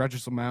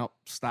stretches him out,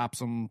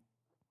 stops him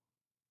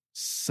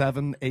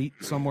 7-8,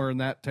 somewhere in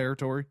that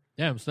territory.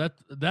 Yeah, so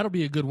that'll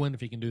be a good win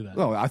if he can do that.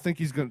 Well, I think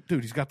he's going to,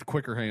 dude, he's got the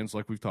quicker hands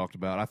like we've talked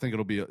about. I think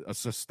it'll be a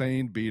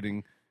sustained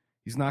beating.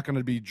 He's not going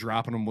to be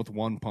dropping him with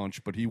one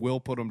punch, but he will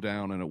put him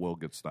down and it will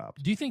get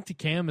stopped. Do you think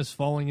Takam is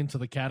falling into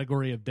the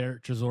category of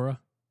Derek Chisora?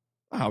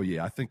 Oh,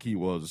 yeah. I think he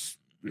was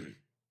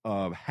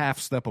a half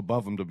step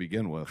above him to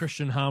begin with.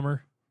 Christian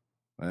Hammer?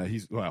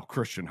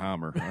 Christian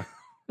Hammer.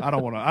 I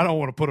don't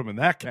want to put him in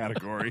that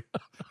category.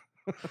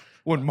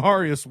 When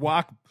Marius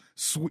Wack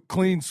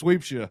clean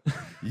sweeps you,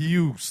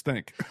 you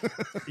stink.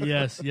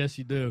 yes,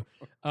 you do.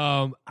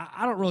 I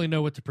don't really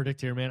know what to predict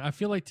here, man. I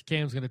feel like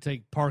Takam's going to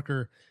take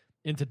Parker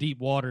into deep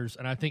waters,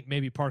 and I think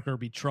maybe Parker will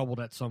be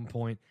troubled at some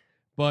point.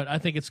 But I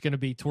think it's going to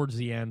be towards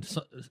the end,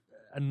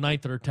 a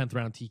 9th or 10th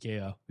round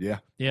TKO. Yeah,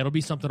 it'll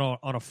be something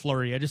on a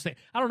flurry. I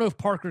don't know if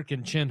Parker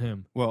can chin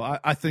him. Well,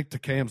 I think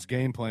Takam's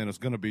game plan is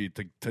going to be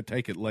to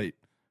take it late,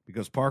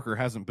 because Parker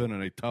hasn't been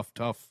in a tough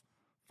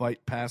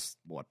fight past,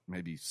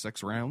 maybe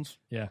 6 rounds?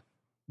 Yeah.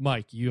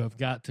 Mike, you have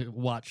got to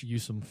watch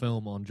some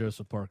film on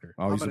Joseph Parker.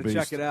 I'm going to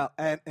check it out.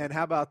 And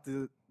how about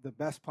the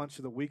best punch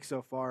of the week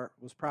so far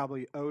was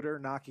probably Oder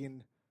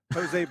knocking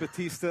Jose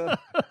Batista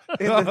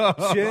in the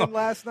chin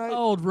last night.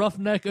 Old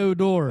roughneck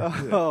Odor.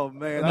 Oh,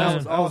 man. That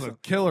was was awesome. a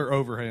killer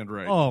overhand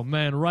right. Oh,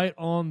 man, right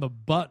on the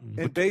button.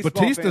 And baseball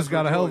Batista's fans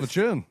got a hell of a rejoiced.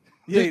 chin.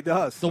 Yeah, he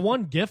does. The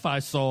one GIF I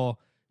saw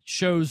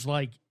shows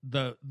like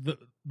the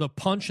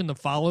punch and the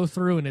follow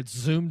through, and it's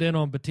zoomed in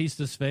on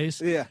Batista's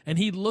face. Yeah. And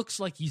he looks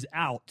like he's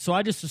out. So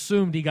I just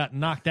assumed he got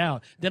knocked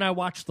out. Then I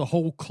watched the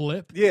whole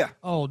clip. Yeah.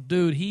 Oh,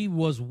 dude, he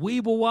was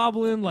weeble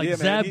wobbling like man,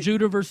 Zab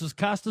Judah versus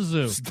Costa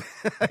Zoo.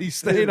 He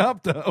stayed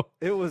up, though.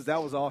 That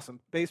was awesome.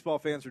 Baseball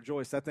fans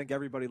rejoiced. I think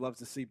everybody loves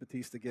to see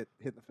Batista get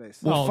hit in the face.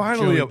 Well, Oh,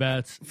 finally, Joey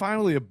Bats.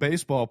 finally, a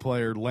baseball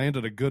player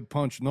landed a good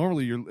punch.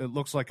 Normally, it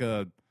looks like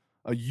a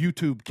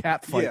YouTube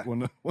cat fight Yeah. when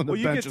the Well,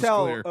 you bench could is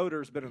tell clear.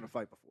 Oder's been in a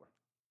fight before.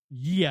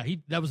 Yeah,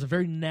 that was a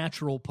very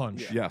natural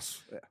punch.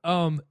 Yes.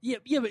 Yeah,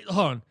 but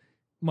hold on,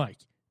 Mike.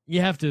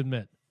 You have to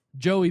admit,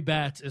 Joey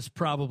Bats is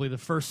probably the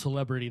first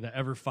celebrity that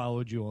ever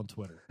followed you on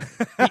Twitter.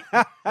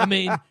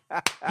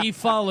 He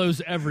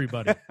follows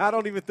everybody. I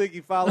don't even think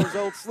he follows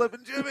old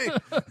Slippin' Jimmy.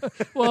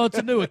 Well, it's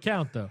a new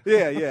account though.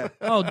 Yeah.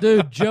 Oh,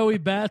 dude, Joey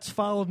Bats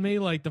followed me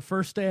like the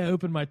first day I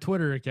opened my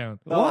Twitter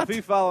account. Oh, if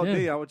he followed Yeah.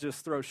 me, I would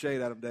just throw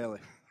shade at him daily.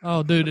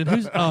 Oh, dude, and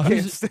I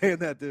can't stand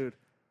that dude.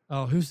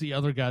 who's the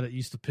other guy that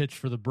used to pitch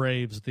for the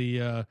Braves? He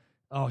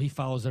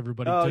follows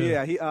everybody Oh, too.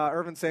 yeah.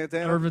 Irvin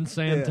Santana. Irvin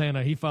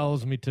Santana, he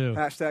follows me too.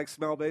 Hashtag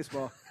smell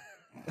baseball.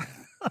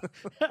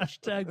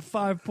 Hashtag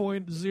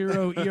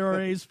 5.0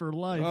 ERAs for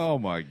life. Oh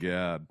my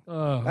God.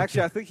 Oh,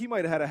 Actually, I think he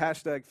might have had a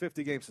hashtag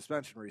 50-game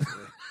suspension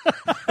recently.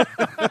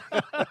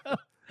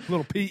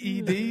 Little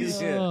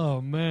PEDs. Yeah.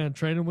 Oh man,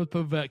 training with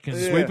Povetkin.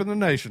 Yeah. Sweeping the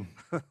nation.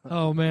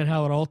 Oh man,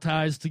 how it all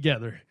ties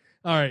together.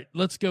 All right,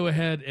 let's go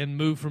ahead and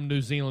move from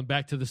New Zealand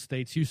back to the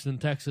States, Houston,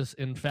 Texas.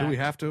 In fact, Do we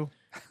have to?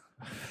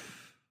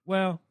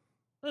 Well,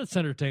 let's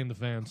entertain the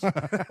fans,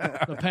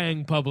 the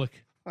paying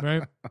public,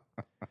 right?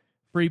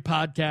 Free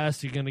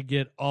podcast, you're going to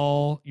get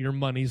all your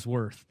money's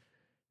worth.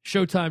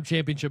 Showtime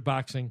Championship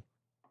Boxing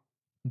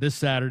this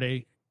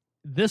Saturday.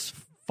 This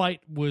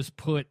fight was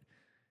put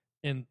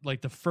in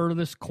like the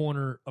furthest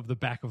corner of the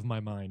back of my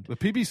mind. The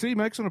PBC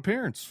makes an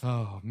appearance.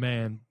 Oh,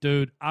 man.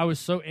 Dude, I was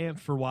so amped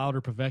for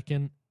Wilder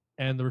Povetkin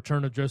and the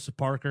return of Joseph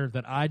Parker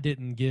that I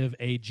didn't give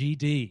a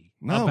GD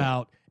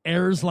about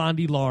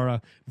Erzlandi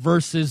Lara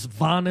versus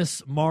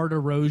Vanes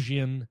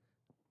Martirosyan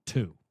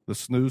 2. The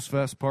Snooze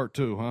Fest Part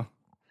 2, huh?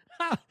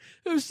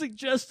 Who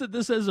suggested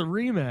this as a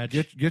rematch?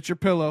 Get your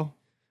pillow.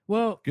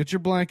 Well, Get your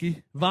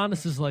blankie.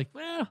 Vanes is like,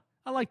 well,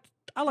 I like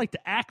to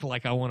act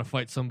like I want to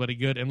fight somebody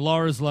good. And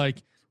Lara's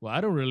like, well,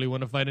 I don't really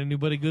want to fight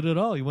anybody good at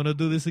all. You want to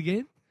do this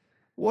again?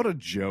 What a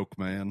joke,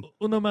 man.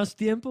 Uno más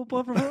tiempo,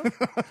 por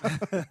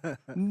favor?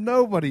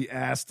 Nobody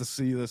asked to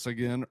see this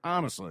again,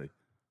 honestly.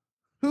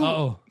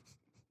 Uh-oh.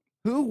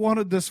 Who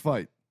wanted this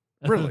fight?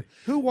 Really?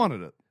 Who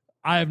wanted it?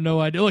 I have no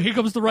idea. Look, here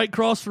comes the right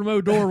cross from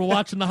Odor. We're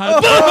watching the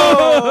highlights.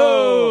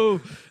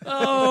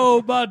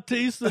 Oh,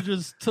 Batista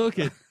just took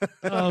it.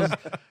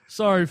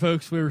 Sorry,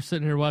 folks. We were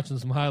sitting here watching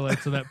some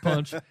highlights of that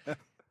punch.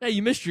 Hey,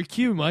 you missed your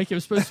cue, Mike. It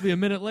was supposed to be a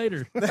minute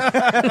later.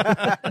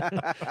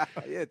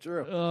 Yeah,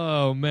 true.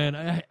 Oh,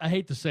 man. I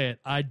hate to say it.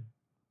 I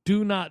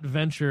do not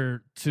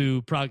venture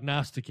to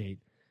prognosticate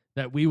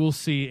that we will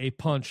see a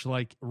punch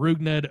like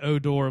Rugned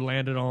Odor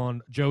landed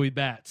on Joey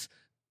Bats.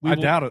 I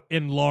doubt it.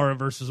 In Lara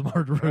versus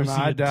Martirosyan,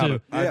 I doubt too.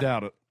 it. I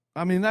doubt it.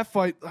 I mean, that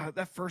fight,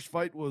 that first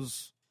fight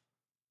was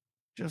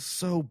just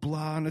so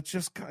blah, and it's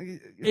just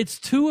It's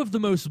two of the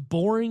most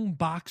boring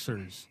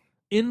boxers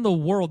in the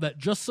world that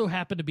just so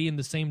happen to be in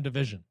the same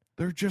division.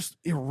 They're just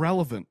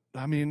irrelevant.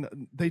 I mean,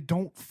 they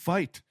don't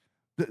fight.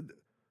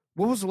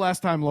 What was the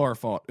last time Lara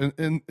fought?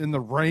 In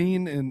the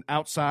rain and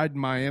outside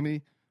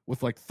Miami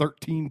with like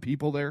 13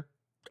 people there?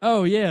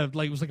 Oh, yeah.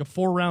 Like it was like a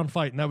 4-round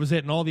fight, and that was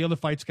it, and all the other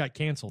fights got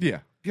canceled. Yeah.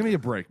 Give me a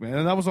break, man.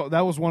 And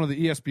that was one of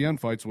the ESPN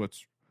fights.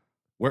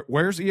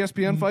 Where's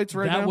ESPN fights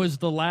right now? That was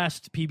the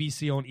last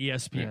PBC on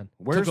ESPN.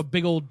 Yeah. Took a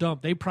big old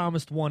dump. They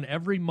promised one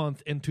every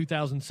month in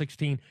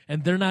 2016,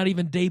 and they're not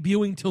even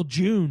debuting till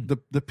June.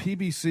 The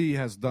PBC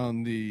has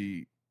done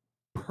the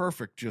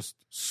perfect, just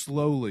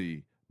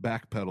slowly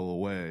backpedal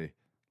away.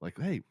 Like,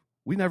 hey,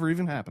 we never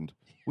even happened.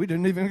 We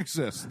didn't even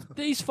exist.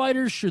 These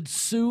fighters should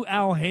sue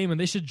Al Heyman.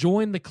 They should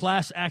join the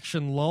class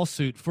action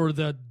lawsuit for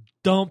the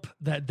dump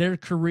that their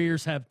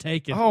careers have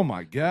taken. Oh,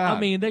 my God. I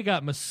mean, they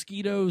got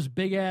mosquitoes,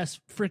 big-ass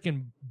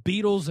freaking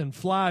beetles and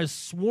flies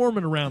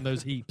swarming around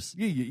those heaps.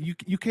 You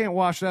can't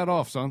wash that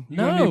off, son. You're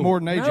No, going to need more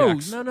than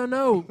Ajax.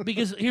 No.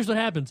 Because here's what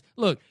happens.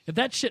 Look, if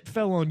that shit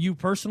fell on you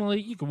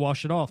personally, you could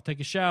wash it off, take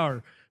a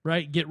shower,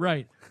 right? Get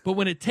right. But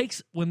when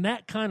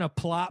that kind of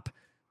plop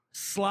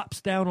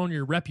slops down on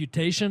your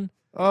reputation,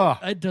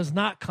 it does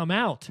not come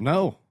out.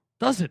 No.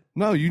 Does it?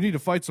 No, you need to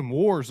fight some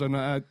wars, and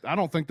I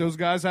don't think those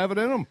guys have it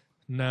in them.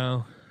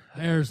 No.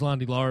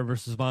 Erzlandi Lara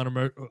versus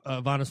Vanes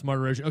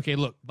Martirosyan. Okay,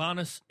 look,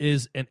 Vanes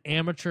is an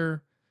amateur,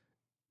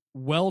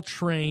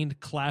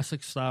 well-trained,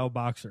 classic-style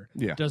boxer.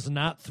 Yeah. Does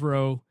not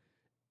throw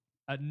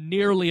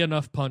nearly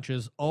enough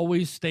punches,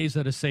 always stays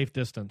at a safe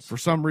distance. For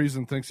some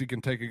reason, thinks he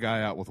can take a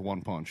guy out with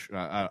one punch.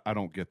 I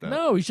don't get that.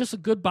 No, he's just a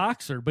good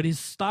boxer, but his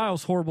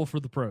style's horrible for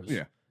the pros.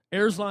 Yeah.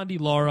 Erzlandi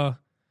Lara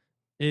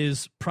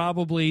is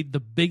probably the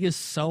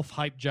biggest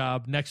self-hype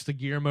job next to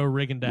Guillermo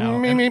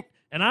Rigondeaux.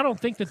 And I don't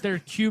think that their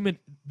Cuban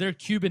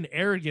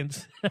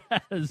arrogance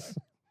has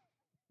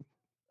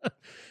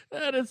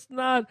that it's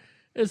not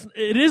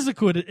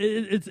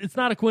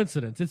a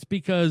coincidence. It's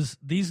because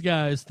these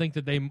guys think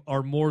that they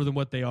are more than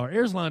what they are.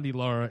 Erzlandi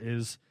Lara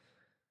is,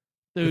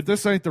 dude. If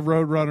this ain't the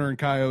Roadrunner and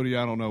Coyote,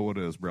 I don't know what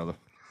is, brother.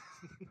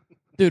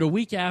 Dude, a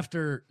week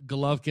after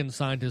Golovkin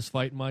signed his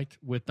fight, Mike,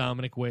 with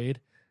Dominic Wade,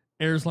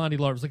 Erzlandi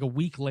Lara, it was like a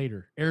week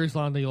later,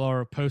 Erzlandi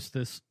Lara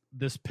posts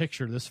this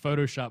picture, this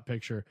Photoshop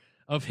picture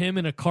of him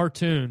in a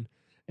cartoon,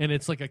 and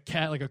it's like a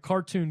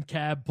cartoon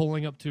cab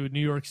pulling up to a New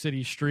York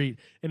City street,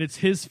 and it's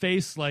his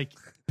face like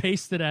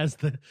pasted as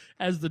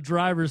the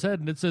driver's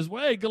head, and it says,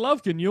 "Well, hey,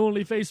 Golovkin, you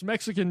only face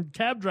Mexican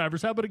cab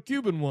drivers. How about a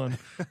Cuban one?"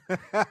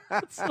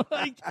 It's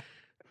like,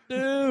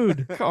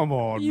 dude, come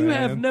on, you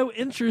man. have no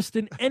interest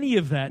in any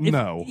of that.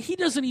 No. He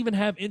doesn't even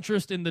have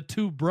interest in the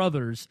two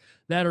brothers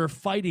that are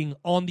fighting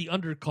on the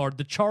undercard,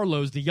 the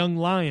Charlos, the Young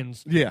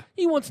Lions. Yeah.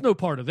 He wants no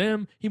part of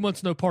them. He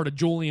wants no part of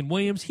Julian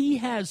Williams. He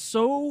has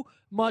so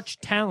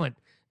much talent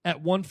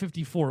at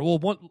 154.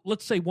 Well,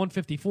 let's say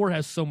 154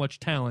 has so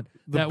much talent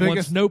that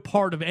wants no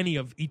part of any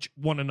of each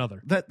one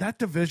another. That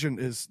division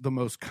is the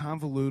most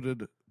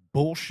convoluted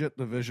bullshit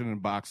division in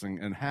boxing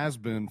and has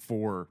been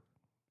for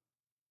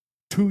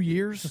 2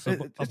 years. Just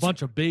a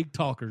bunch of big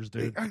talkers,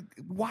 dude.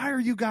 Why are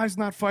you guys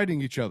not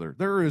fighting each other?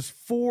 There is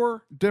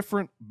 4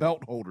 different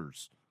belt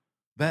holders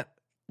that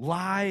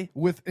lie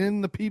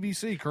within the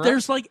PBC, correct?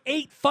 There's like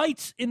 8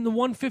 fights in the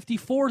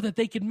 154 that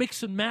they could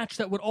mix and match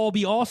that would all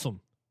be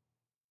awesome.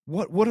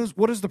 What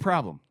is the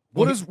problem?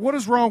 What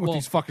is wrong with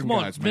these fucking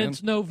guys, man?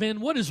 Vince, Vin,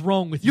 what is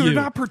wrong with you? You're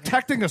not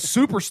protecting a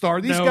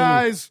superstar. These No.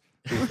 guys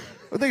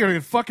Are they going to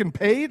get fucking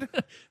paid?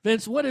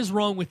 Vince, what is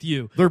wrong with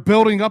you? They're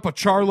building up a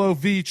Charlo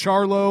v.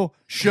 Charlo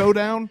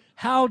showdown.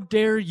 How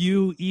dare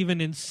you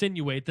even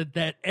insinuate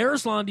that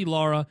Erzlandi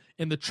Lara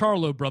and the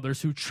Charlo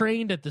brothers, who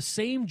trained at the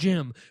same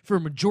gym for a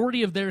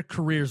majority of their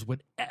careers,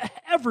 would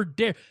ever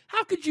dare?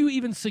 How could you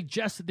even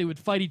suggest that they would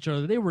fight each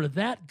other? They were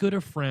that good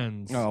of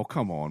friends. Oh,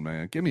 come on,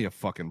 man. Give me a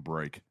fucking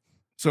break.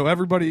 So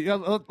everybody,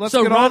 let's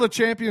So get Ron- all the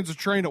champions to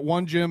train at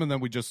one gym, and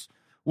then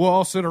we'll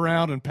all sit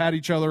around and pat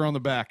each other on the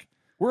back.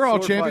 We're all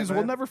Sword champions. fight,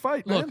 We'll man. never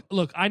fight, man.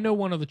 Look, I know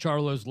one of the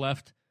Charlos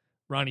left,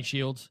 Ronnie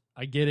Shields.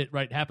 I get it,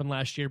 right? It happened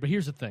last year. But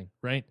here's the thing,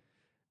 right?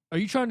 Are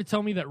you trying to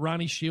tell me that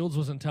Ronnie Shields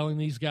wasn't telling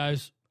these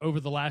guys over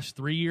the last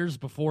 3 years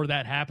before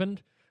that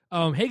happened?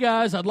 Hey,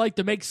 guys, I'd like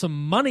to make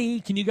some money.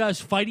 Can you guys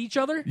fight each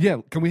other? Yeah,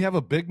 can we have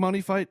a big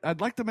money fight?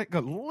 I'd like to make a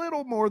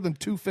little more than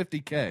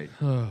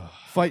 $250K.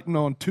 Fighting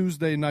on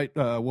Tuesday night.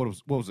 What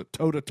was it?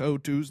 Toe-to-toe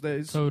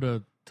Tuesdays?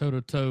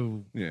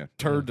 Toe-to-toe. Yeah,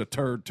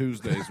 turd-to-turd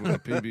Tuesdays with the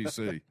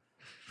PBC.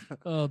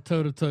 Oh,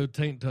 toe-to-toe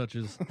taint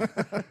touches.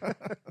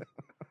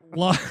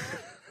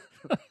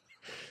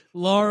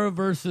 Lara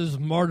versus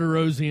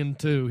Martirosian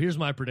 2. Here's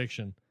my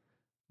prediction.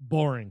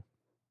 Boring.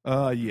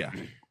 Yeah.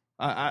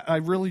 I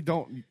really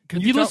don't. Can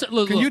If you you listen-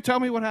 look, can look. you tell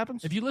me what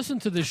happens? If you listen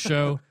to this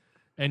show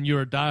and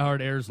you're a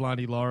diehard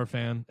Erzlandi Lara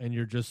fan and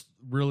you're just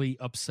really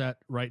upset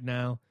right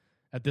now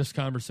at this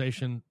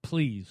conversation,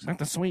 please, Not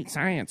the sweet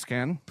science,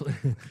 Ken.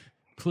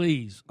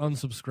 please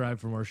unsubscribe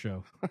from our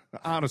show.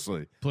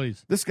 Honestly,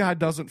 Please. this guy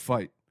doesn't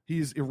fight.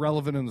 He's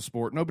irrelevant in the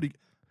sport.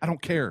 I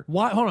don't care.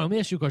 Why? Hold on. Let me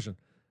ask you a question.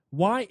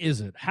 Why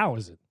is it? How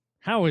is it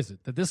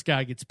that this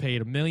guy gets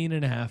paid $1.5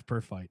 million per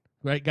fight?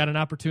 Right? Got an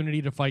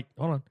opportunity to fight.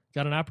 Hold on.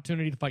 Got an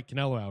opportunity to fight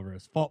Canelo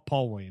Alvarez. Fought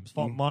Paul Williams.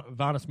 Fought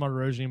Vanis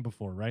Martirosian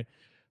before. Right?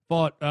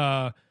 Fought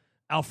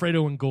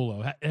Alfredo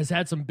Angulo. Has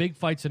had some big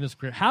fights in his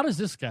career. How does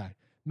this guy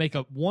make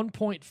up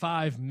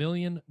 $1.5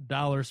 million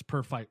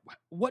per fight?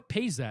 What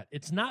pays that?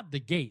 It's not the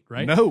gate,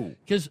 right? No.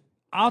 Because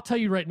I'll tell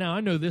you right now,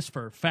 I know this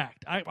for a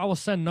fact. I will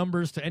send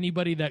numbers to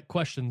anybody that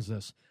questions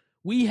this.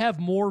 We have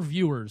more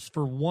viewers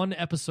for one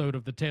episode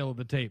of The Tale of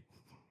the Tape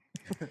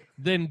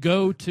than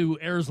go to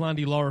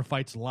Erzlandi Lara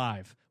Fights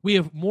Live. We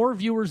have more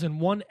viewers in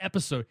one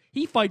episode.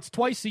 He fights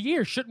twice a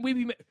year. Shouldn't we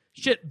be...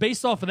 Shit,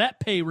 based off of that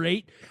pay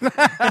rate,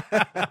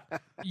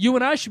 you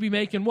and I should be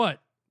making what?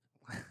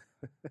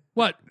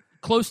 What?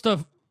 Close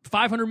to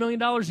 $500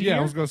 million a year? Yeah,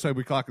 I was going to say,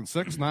 we clocking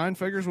 6, 9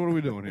 figures? What are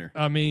we doing here?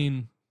 I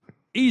mean,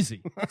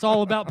 easy. It's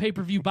all about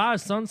pay-per-view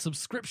buys, son,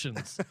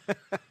 subscriptions.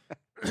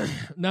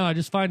 No, I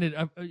just find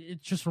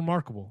it's just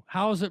remarkable.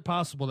 How is it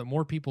possible that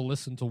more people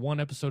listen to one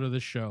episode of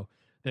this show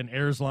than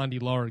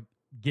Erzlandi Lara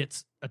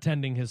gets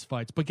attending his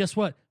fights? But guess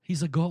what?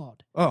 He's a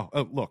god. Oh,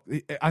 look,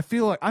 I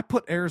feel like I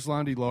put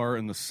Erzlandi Lara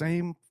in the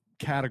same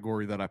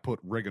category that I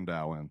put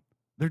Rigondeaux in.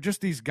 They're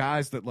just these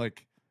guys that,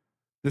 like,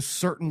 this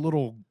certain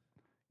little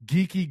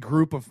geeky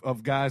group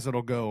of guys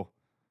that'll go,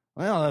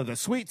 well, the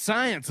sweet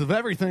science of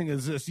everything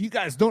is this. You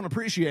guys don't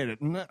appreciate it.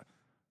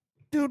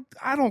 Dude,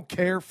 I don't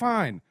care.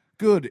 Fine.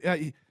 Good.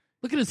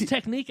 Look at his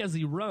technique as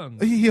he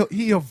runs.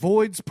 He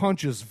avoids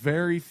punches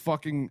very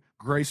fucking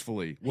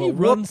gracefully. He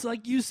runs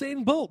like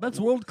Usain Bolt. That's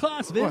world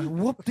class, man.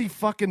 Whoop de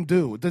fucking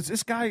do. Is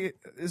this guy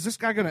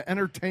going to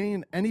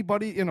entertain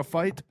anybody in a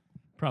fight?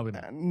 Probably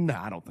not. No,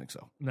 I don't think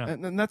so. No.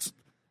 And that's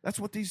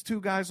what these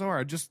two guys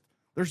are.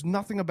 There's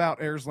nothing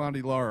about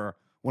Erzlandi Lara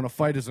when a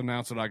fight is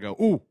announced that I go,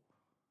 ooh,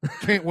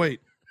 can't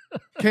wait.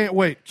 Can't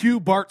wait. Cue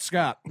Bart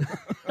Scott.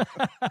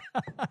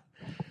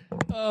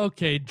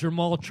 Okay,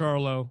 Jamal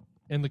Charlo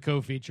in the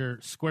co-feature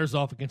squares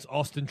off against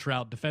Austin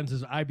Trout, defends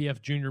his IBF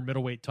junior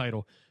middleweight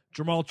title.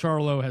 Jamal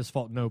Charlo has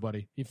fought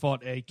nobody. He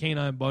fought a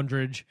Canine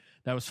Bundridge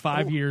that was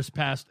 5 years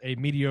past a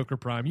mediocre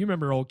prime. You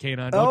remember old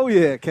Canine? Oh,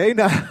 yeah,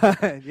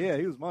 K9. Yeah,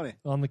 he was money.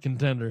 On the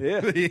Contender.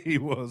 Yeah. He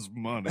was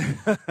money.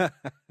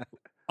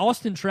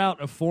 Austin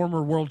Trout, a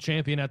former world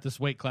champion at this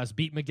weight class,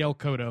 beat Miguel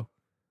Cotto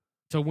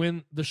to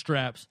win the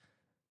straps.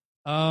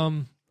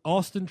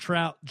 Austin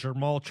Trout,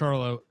 Jamal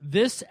Charlo.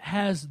 This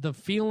has the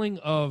feeling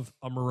of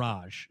a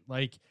mirage.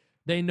 Like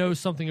they know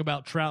something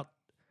about Trout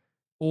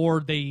or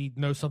they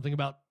know something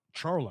about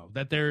Charlo,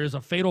 that there is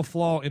a fatal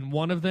flaw in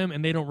one of them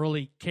and they don't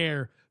really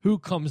care who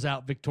comes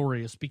out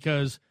victorious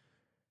because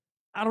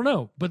I don't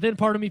know. But then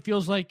part of me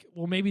feels like,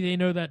 well, maybe they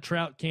know that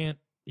Trout can't,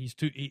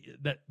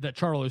 that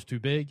Charlo's too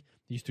big,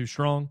 he's too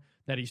strong,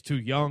 that he's too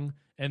young,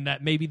 and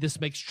that maybe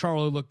this makes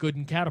Charlo look good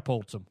and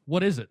catapults him.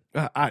 What is it?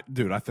 I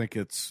think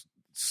it's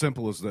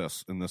simple as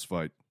this in this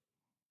fight.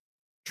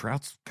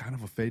 Trout's kind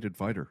of a faded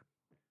fighter.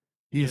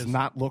 He has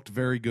not looked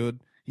very good.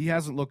 He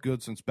hasn't looked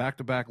good since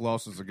back-to-back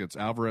losses against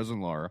Alvarez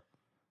and Lara.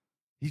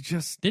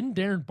 Didn't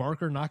Darren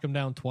Barker knock him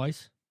down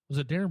twice? Was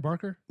it Darren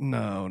Barker?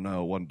 No,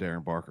 it wasn't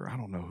Darren Barker. I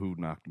don't know who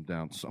knocked him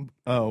down.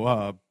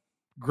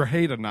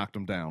 Grajeda knocked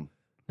him down.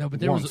 No, but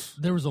there was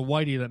a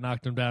Whitey that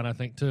knocked him down, I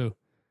think, too.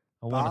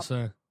 I want to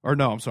say. Or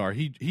no, I'm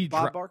sorry. He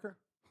Bob Barker?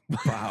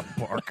 Bob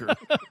Barker.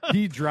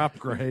 He dropped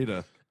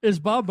Grajeda. Is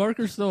Bob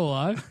Barker still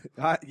alive?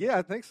 Yeah,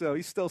 I think so.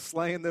 He's still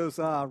slaying those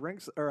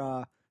rings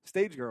or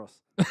stage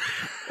girls.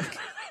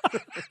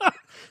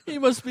 He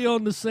must be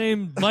on the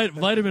same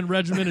vitamin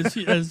regimen as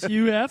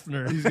Hugh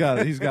Hefner.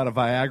 He's got a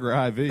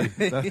Viagra IV.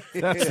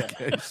 That's the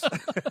case.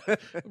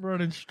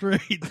 Running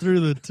straight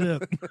through the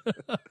tip.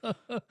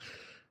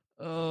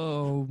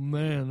 Oh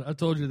man, I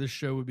told you this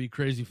show would be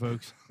crazy,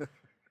 folks.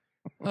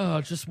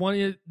 Just one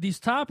of these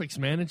topics,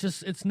 man.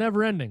 It's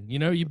never ending. You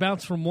know, you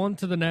bounce from one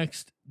to the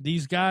next.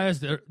 These guys,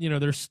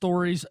 their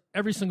stories,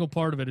 every single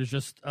part of it is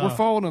just. We're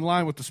falling in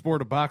line with the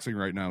sport of boxing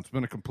right now. It's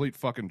been a complete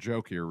fucking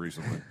joke here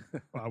recently.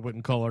 I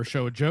wouldn't call our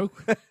show a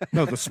joke.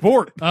 No, the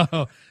sport.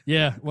 Oh,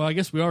 yeah. Well, I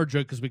guess we are a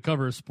joke because we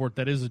cover a sport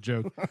that is a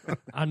joke.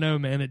 I know,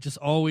 man. It just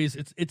always,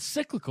 it's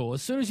cyclical.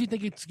 As soon as you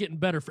think it's getting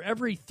better, for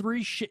every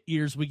 3 shit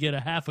years, we get a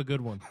half a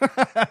good one.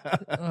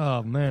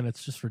 Oh, man.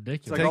 It's just It's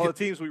ridiculous. like all the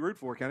teams we root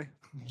for, Kenny.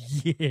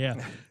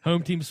 Yeah.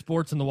 Home team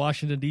sports in the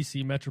Washington,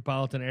 D.C.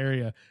 metropolitan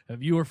area.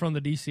 If you are from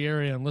the D.C.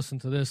 area and listen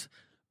to this,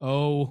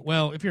 oh,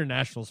 well, if you're a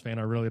Nationals fan,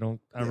 I really don't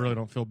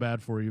feel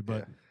bad for you,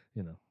 but,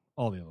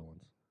 all the other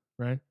ones,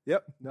 right?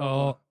 Yep.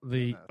 All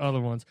the other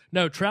ones.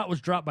 No, Trout was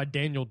dropped by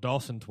Daniel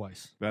Dawson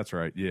twice. That's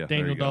right. Yeah.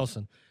 Daniel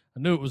Dawson. I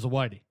knew it was a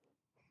whitey.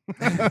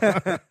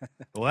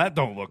 Well, that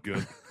don't look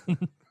good.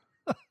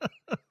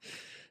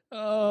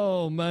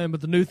 Oh, man.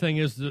 But the new thing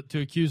is to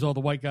accuse all the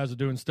white guys of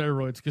doing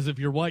steroids, because if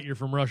you're white, you're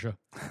from Russia.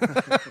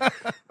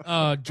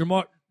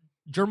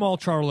 Jermall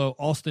Charlo,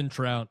 Austin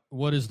Trout,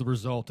 what is the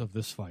result of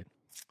this fight?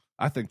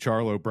 I think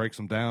Charlo breaks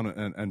him down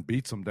and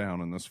beats him down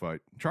in this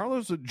fight.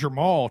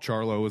 Jermall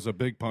Charlo is a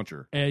big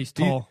puncher. Yeah, he's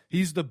tall.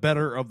 He's the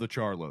better of the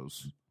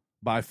Charlos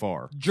by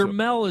far.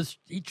 Jermell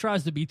he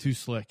tries to be too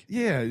slick.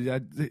 Yeah,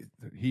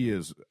 he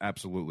is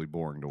absolutely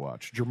boring to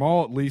watch.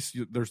 Jermall, at least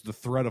there's the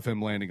threat of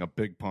him landing a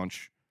big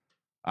punch.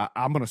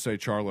 I'm going to say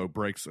Charlo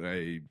breaks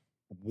a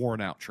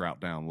worn-out Trout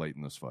down late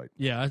in this fight.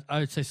 Yeah,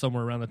 I'd say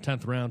somewhere around the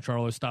 10th round,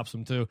 Charlo stops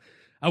him too.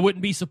 I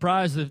wouldn't be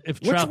surprised if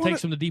Trout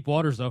takes him to deep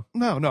waters, though.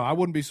 No, I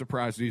wouldn't be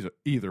surprised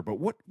either. But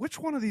which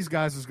one of these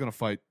guys is going to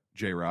fight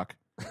J-Rock?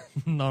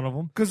 None of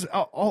them. Because,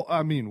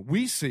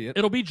 we see it.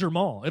 It'll be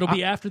Jermall. It'll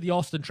be after the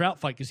Austin Trout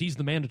fight because he's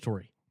the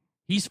mandatory.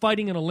 He's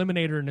fighting an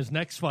eliminator in his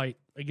next fight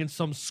against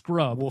some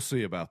scrub. We'll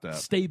see about that.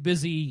 Stay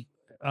busy,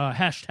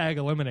 hashtag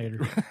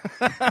eliminator.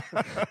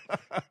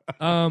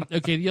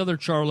 Okay, the other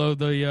Charlo,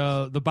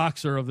 the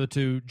boxer of the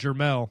two,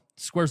 Jermell,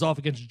 squares off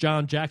against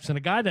John Jackson,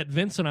 a guy that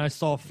Vince and I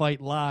saw fight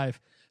live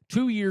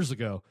 2 years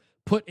ago,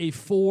 put a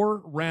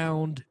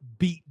 4-round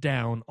beat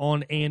down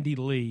on Andy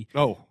Lee.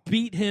 Oh.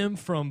 Beat him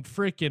from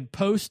freaking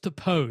post to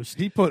post.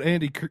 He put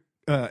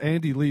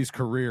Andy Lee's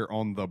career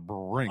on the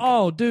brink.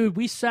 Oh, dude,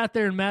 we sat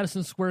there in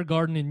Madison Square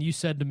Garden and you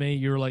said to me,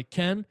 you were like,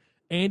 Ken,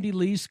 Andy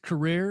Lee's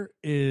career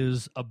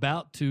is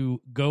about to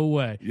go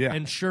away. Yeah.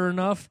 And sure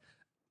enough,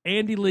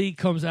 Andy Lee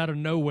comes out of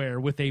nowhere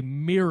with a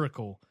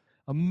miracle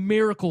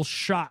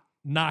shot,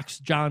 knocks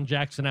John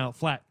Jackson out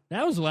flat.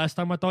 That was the last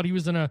time I thought he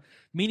was in a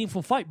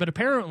meaningful fight, but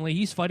apparently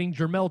he's fighting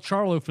Jermell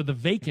Charlo for the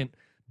vacant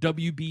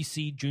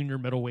WBC junior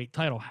middleweight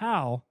title.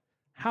 How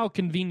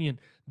convenient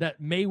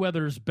that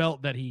Mayweather's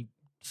belt that he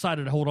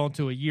decided to hold on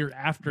to a year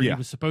after he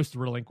was supposed to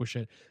relinquish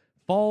it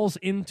falls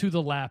into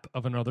the lap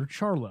of another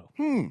Charlo.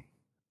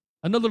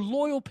 Another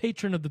loyal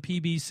patron of the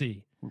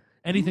PBC.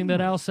 Anything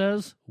that Al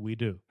says, we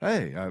do.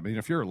 Hey,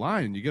 if you're a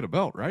lion, you get a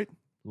belt, right?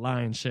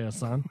 Lion share,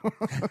 son.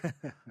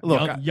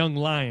 Look, young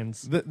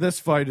lions. This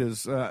fight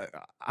is,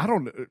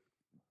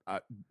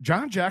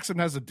 John Jackson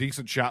has a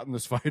decent shot in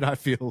this fight, I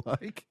feel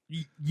like.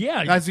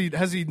 Yeah. Has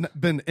he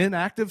been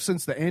inactive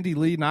since the Andy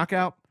Lee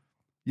knockout?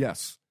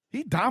 Yes.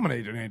 He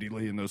dominated Andy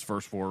Lee in those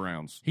first 4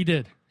 rounds. He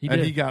did.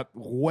 He got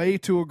way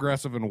too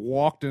aggressive and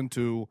walked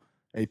into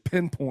a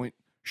pinpoint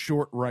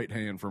short right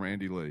hand from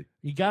Andy Lee.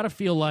 You got to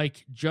feel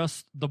like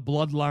just the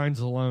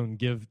bloodlines alone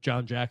give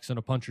John Jackson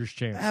a puncher's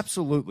chance.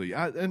 Absolutely.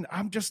 And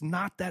I'm just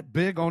not that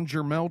big on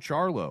Jermell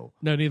Charlo.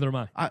 No, neither am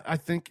I. I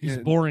think he's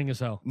boring as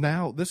hell.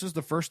 Now, this is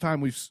the first time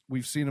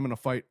we've seen him in a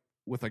fight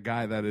with a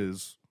guy that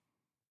is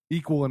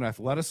equal in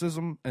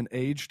athleticism and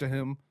age to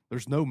him.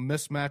 There's no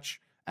mismatch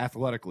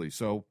athletically.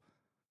 So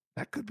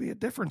that could be a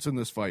difference in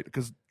this fight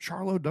because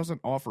Charlo doesn't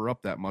offer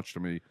up that much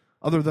to me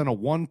other than a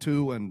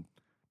 1-2 and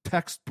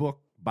textbook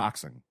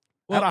boxing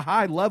at a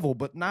high level,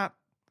 but not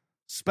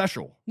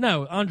special.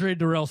 No, Andre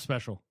Durrell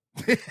special,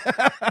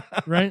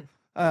 right?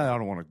 I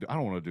don't want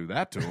to do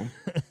that to him.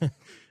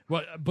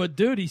 But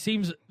dude, he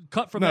seems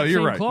cut from that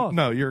you're same right. cloth.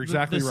 No, you're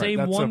exactly the right. same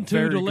That's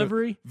 1-2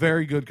 delivery.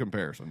 Very good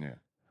comparison. Yeah.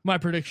 My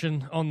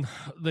prediction on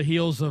the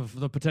heels of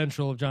the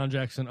potential of John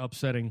Jackson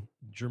upsetting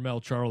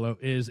Jermell Charlo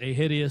is a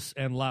hideous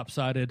and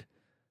lopsided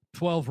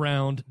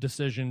 12-round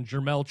decision.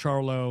 Jermell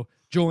Charlo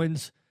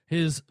joins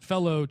his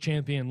fellow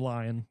champion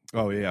lion.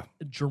 Oh, yeah.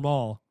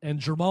 Jermell and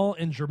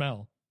Jermell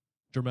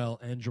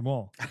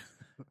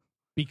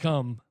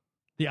become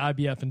the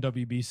IBF and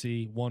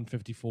WBC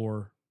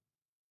 154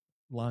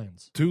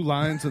 lions. 2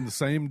 lions in the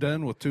same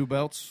den with 2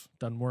 belts?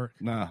 Doesn't work.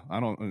 Nah, I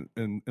don't.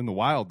 In the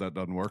wild, that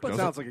doesn't work. But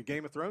sounds like a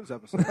Game of Thrones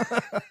episode.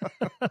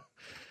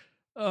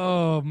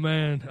 Oh,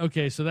 man.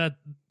 Okay, so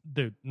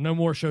dude, no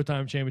more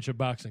Showtime Championship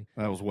boxing.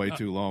 That was way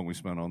too long we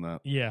spent on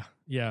that.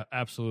 Yeah,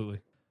 absolutely.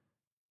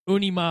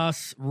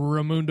 Unimas,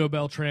 Raimundo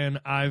Beltran,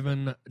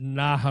 Ivan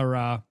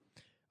Nahara.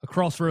 A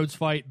crossroads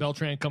fight.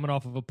 Beltran coming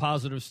off of a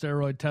positive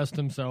steroid test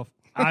himself.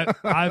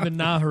 Ivan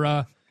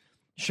Nahara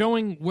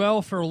showing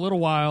well for a little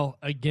while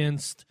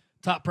against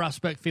top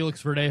prospect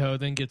Felix Verdejo,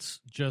 then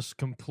gets just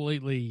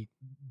completely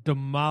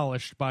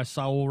demolished by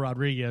Saul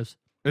Rodriguez.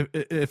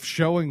 If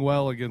showing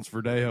well against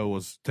Verdejo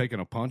was taking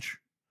a punch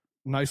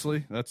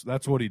nicely,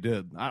 that's what he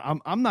did.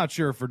 I'm not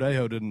sure if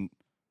Verdejo didn't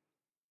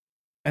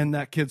end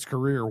that kid's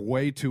career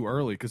way too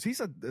early, because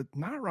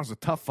Nahara's a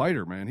tough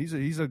fighter, man.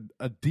 He's a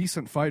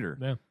decent fighter.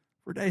 Yeah.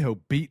 Verdejo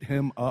beat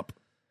him up.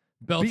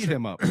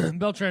 Beltran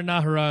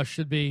Nahara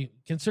should be,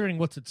 considering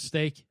what's at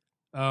stake,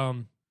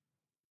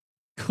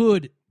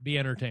 could be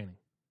entertaining.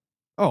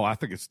 Oh, I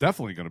think it's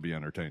definitely going to be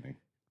entertaining.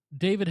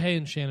 David Hay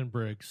and Shannon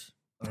Briggs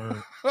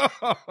are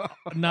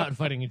not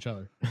fighting each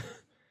other.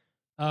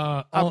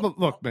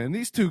 Look, man,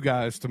 these two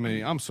guys, to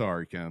me, I'm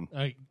sorry, Ken.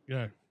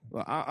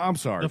 I'm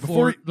sorry. The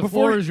floor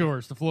is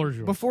yours. The floor is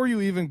yours. Before you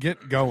even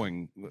get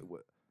going,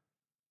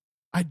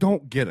 I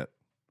don't get it.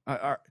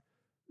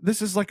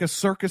 This is like a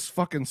circus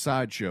fucking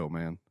sideshow,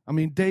 man. I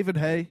mean, David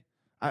Hay,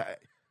 a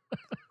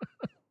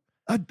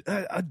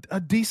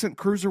decent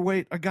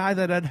cruiserweight, a guy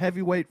that at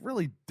heavyweight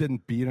really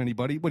didn't beat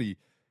anybody, but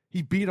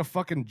he beat a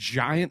fucking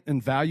giant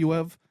in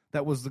Valuev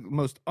that was the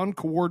most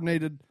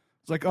uncoordinated.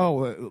 It's like,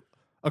 a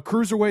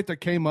cruiserweight that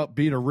came up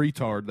beat a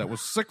retard that was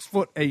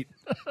 6'8".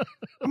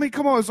 I mean,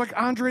 come on, it's like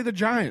Andre the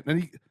Giant,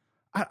 and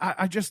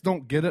I just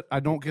don't get it.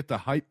 I don't get the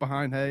hype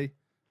behind Hay.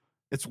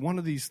 It's one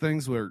of these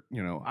things where,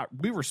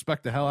 we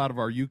respect the hell out of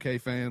our UK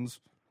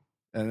fans,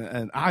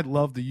 and I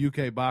love the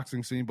UK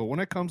boxing scene, but when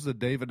it comes to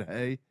David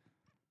Hay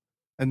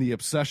and the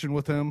obsession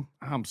with him,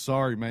 I'm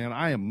sorry, man.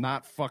 I am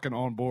not fucking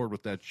on board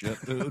with that shit,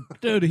 dude.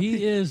 Dude,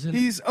 he is.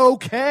 He's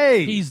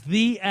okay. He's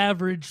the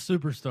average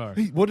superstar.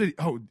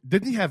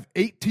 Didn't he have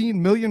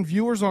 18 million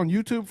viewers on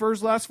YouTube for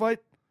his last fight?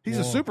 He's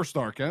a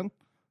superstar, Ken.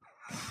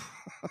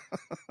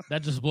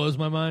 That just blows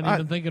my mind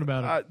even thinking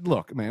about it.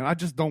 Look, man, I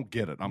just don't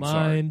get it. I'm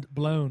sorry. Mind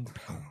blown.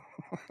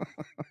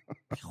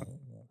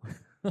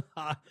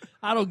 I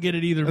don't get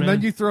it either, man. And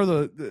then you throw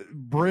the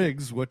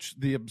Briggs, which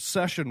the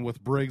obsession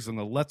with Briggs and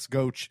the Let's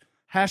Go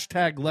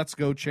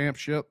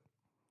championship.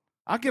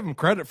 I'll give him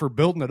credit for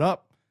building it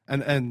up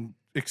and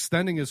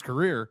extending his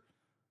career.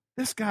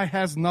 This guy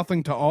has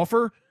nothing to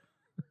offer.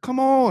 Come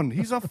on.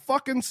 He's a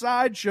fucking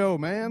sideshow,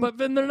 man. But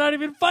then they're not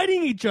even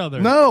fighting each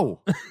other.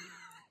 No.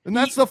 And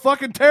that's the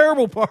fucking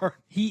terrible part.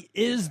 He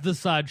is the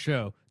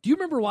sideshow. Do you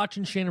remember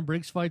watching Shannon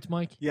Briggs fights,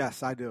 Mike?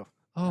 Yes, I do.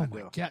 Oh,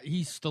 my God.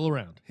 He's still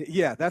around.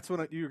 Yeah, that's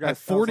when you guys... At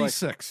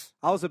 46.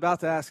 I was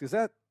about to ask, is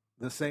that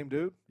the same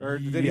dude? Or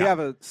did he have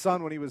a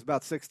son when he was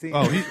about 16?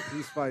 Oh,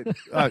 he's fighting.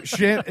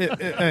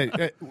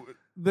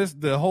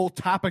 The whole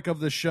topic of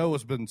this show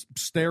has been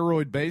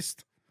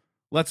steroid-based.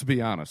 Let's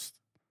be honest.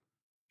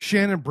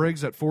 Shannon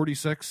Briggs at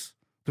 46,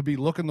 to be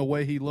looking the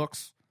way he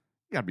looks,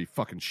 you got to be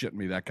fucking shitting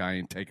me that guy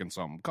ain't taking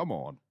something. Come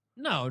on.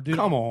 No, dude.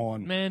 Come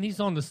on. Man, he's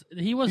on this.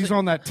 He's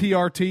on that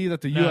TRT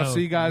that the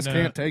UFC guys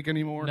can't take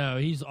anymore. No,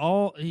 he's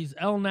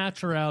El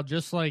Natural,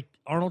 just like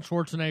Arnold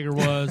Schwarzenegger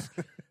was.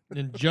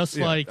 And just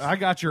like I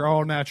got your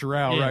all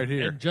natural right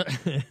here.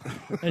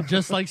 And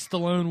just like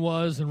Stallone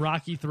was in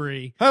Rocky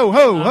 3. Ho,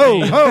 ho,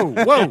 ho, ho,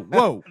 whoa,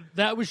 whoa.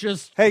 That was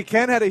just... Hey,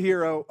 Ken had a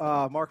hero,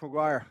 Mark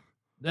McGuire.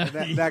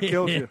 That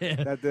killed you.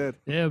 That did.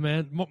 Yeah,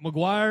 man.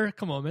 McGuire,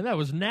 come on, man. That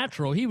was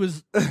natural. He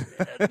was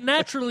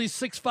naturally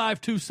 6'5",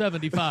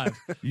 275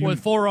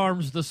 with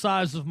forearms the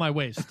size of my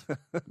waist.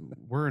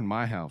 We're in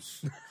my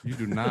house. You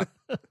do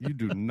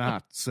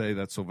not say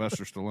that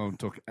Sylvester Stallone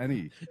took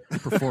any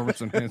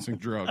performance-enhancing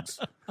drugs.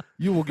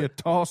 You will get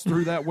tossed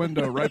through that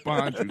window right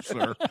behind you,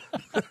 sir.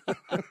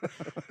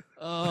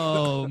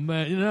 Oh,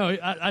 man.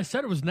 I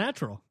said it was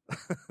natural.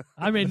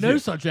 I made no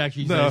such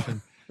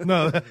accusation.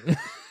 No.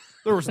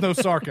 There was no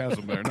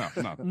sarcasm there.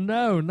 No.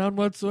 No, none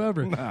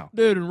whatsoever. No.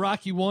 Dude, in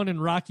Rocky 1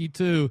 and Rocky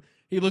 2,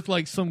 he looked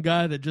like some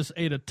guy that just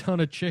ate a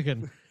ton of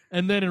chicken.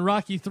 And then in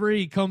Rocky 3,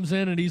 he comes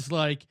in and he's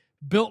like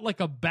built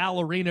like a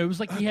ballerina. It was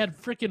like he had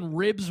freaking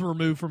ribs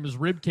removed from his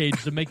rib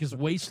cage to make his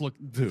waist look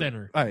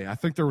thinner. Hey, I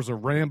think there was a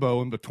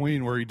Rambo in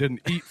between where he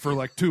didn't eat for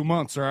like 2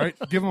 months, all right?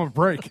 Give him a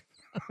break.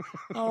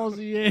 All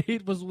he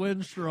ate was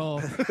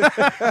Winstraw.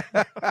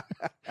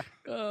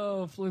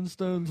 Oh,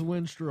 Flintstones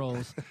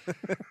Winstraws.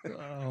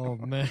 Oh,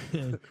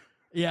 man.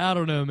 Yeah, I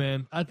don't know,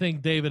 man. I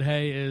think David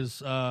Hay is...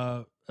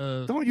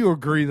 don't you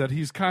agree that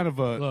he's kind of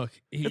a... Look,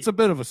 it's a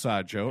bit of a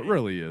sideshow. It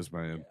really is,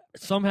 man.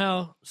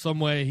 Somehow, some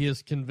way, he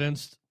has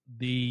convinced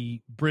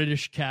the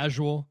British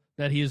casual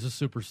that he is a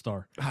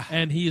superstar.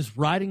 And he is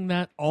riding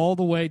that all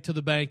the way to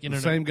the bank in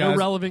an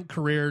irrelevant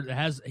career.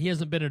 He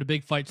hasn't been in a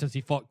big fight since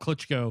he fought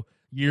Klitschko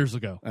years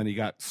ago. And he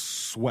got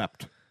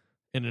swept.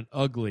 In an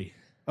ugly...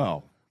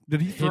 Oh.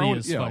 Did he throw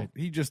it? Fight.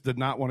 He just did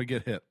not want to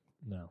get hit.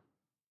 No.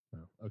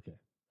 Okay.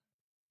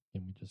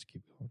 Can we just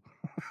keep going?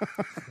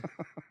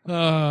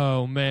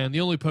 Oh, man.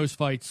 The only post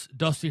fights,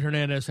 Dusty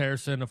Hernandez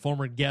Harrison, a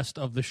former guest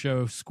of the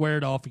show,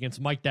 squared off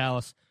against Mike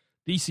Dallas,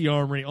 DC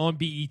Armory on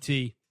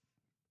BET.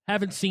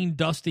 Haven't seen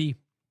Dusty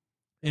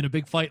in a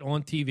big fight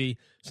on TV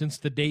since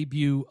the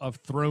debut of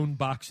Throne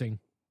Boxing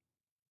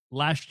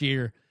last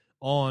year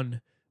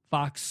on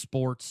Fox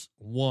Sports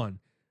 1.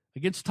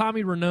 Against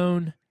Tommy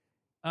Ranone,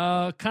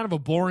 kind of a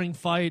boring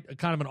fight,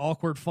 kind of an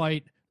awkward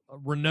fight.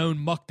 Ranone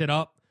mucked it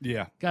up.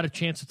 Yeah. Got a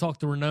chance to talk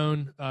to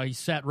Ranone. He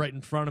sat right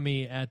in front of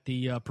me at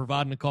the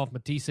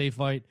Provodnikov-Matisse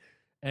fight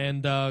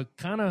and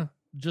kind of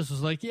just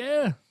was like,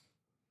 yeah.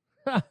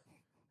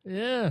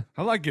 Yeah.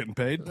 I like getting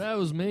paid. That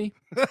was me.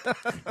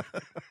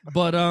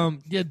 But,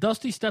 yeah,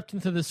 Dusty stepped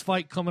into this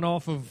fight coming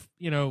off of,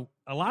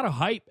 a lot of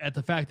hype at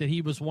the fact that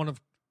he was one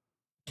of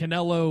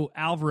Canelo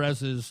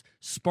Alvarez's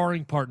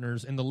sparring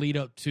partners in the lead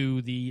up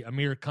to the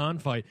Amir Khan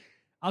fight.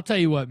 I'll tell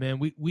you what, man,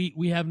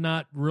 we have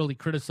not really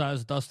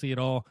criticized Dusty at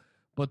all,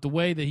 but the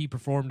way that he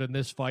performed in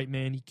this fight,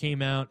 man, he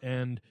came out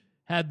and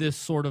had this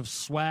sort of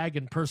swag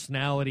and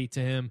personality to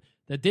him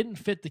that didn't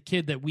fit the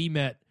kid that we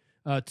met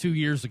 2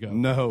 years ago.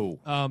 No.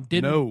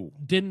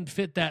 Didn't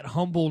fit that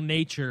humble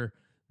nature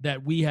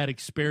that we had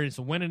experienced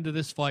and went into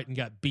this fight and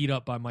got beat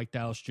up by Mike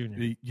Dallas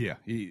Jr.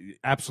 He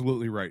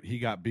absolutely right. He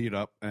got beat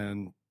up,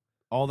 and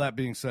all that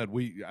being said,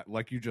 we,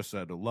 like you just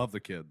said, love the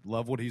kid,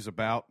 love what he's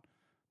about.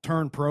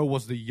 Turned pro,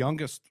 was the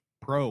youngest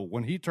pro.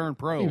 When he turned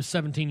pro, He was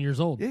 17 years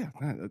old. yeah,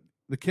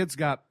 the kid's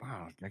got,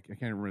 I can't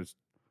remember, he's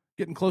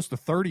getting close to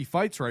 30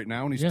 fights right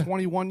now, and he's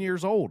 21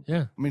 years old.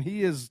 Yeah. I mean,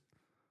 he is,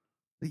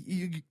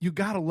 you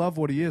got to love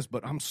what he is,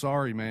 but I'm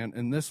sorry, man.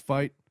 In this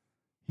fight,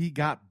 he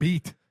got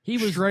beat. He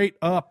was straight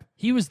up.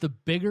 He was the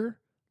bigger,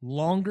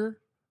 longer,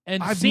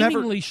 and I've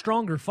seemingly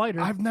stronger fighter.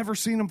 I've never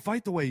seen him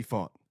fight the way he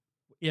fought.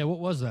 Yeah, what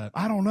was that?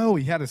 I don't know.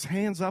 He had his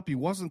hands up. He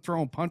wasn't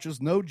throwing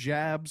punches, no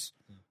jabs,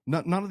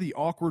 none of the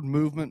awkward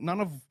movement,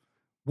 none of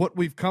what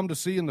we've come to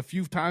see in the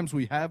few times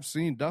we have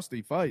seen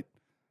Dusty fight.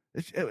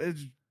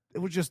 It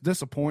was just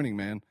disappointing,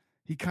 man.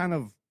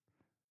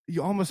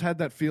 You almost had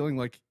that feeling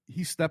like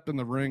he stepped in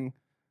the ring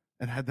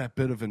and had that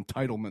bit of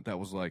entitlement that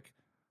was like,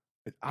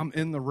 I'm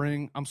in the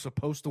ring. I'm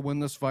supposed to win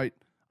this fight.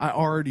 I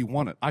already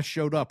won it. I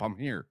showed up. I'm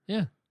here.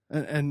 Yeah.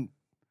 And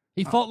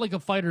he fought like a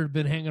fighter had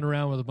been hanging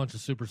around with a bunch of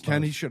superstars.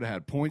 Kenny should have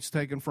had points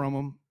taken from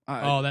him.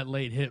 That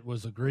late hit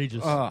was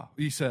egregious.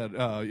 He said,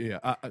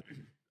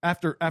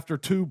 after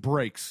two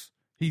breaks,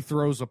 he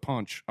throws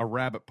a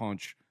rabbit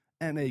punch,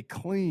 and a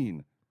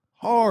clean,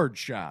 hard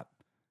shot.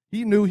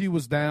 He knew he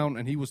was down,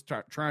 and he was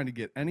trying to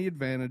get any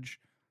advantage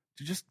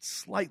to just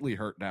slightly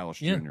hurt Dallas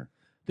Jr.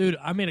 Dude,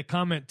 I made a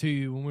comment to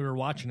you when we were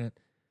watching it.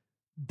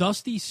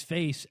 Dusty's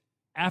face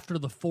after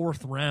the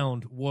fourth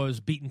round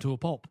was beaten to a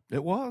pulp.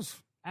 It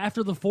was.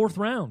 After the fourth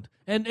round.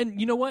 And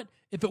you know what?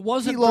 If it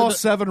wasn't He lost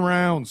 7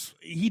 rounds.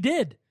 He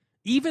did.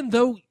 Even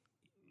though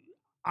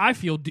I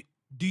feel, do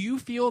you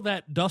feel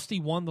that Dusty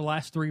won the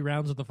last 3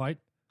 rounds of the fight?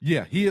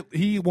 Yeah,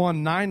 he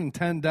won 9 and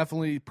 10,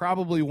 definitely,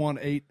 probably won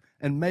 8,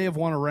 and may have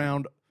won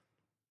around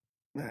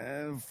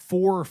 4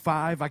 or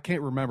 5. I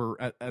can't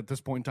remember at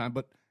this point in time,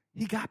 but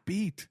he got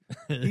beat.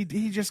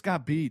 he just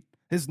got beat.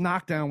 His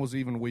knockdown was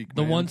even weak.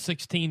 The man.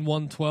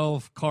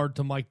 116-112 card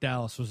to Mike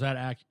Dallas, was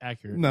that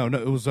accurate? No,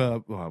 it was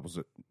what was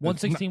it?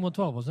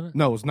 116-112, wasn't it?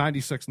 No, it was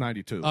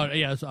 96-92. Oh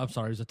yeah, I'm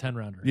sorry, it was a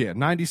 10-rounder. Yeah,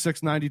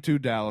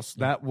 96-92 Dallas.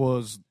 Yeah.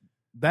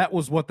 That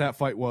was what that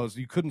fight was.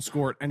 You couldn't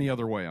score it any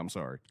other way. I'm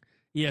sorry.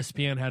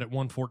 ESPN had it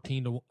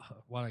 114 to.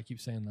 Why do I keep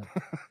saying that?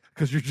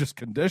 Because you're just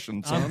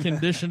conditioned, son. I'm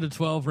conditioned to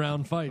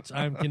 12-round fights.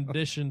 I'm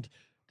conditioned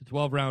to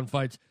 12-round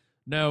fights.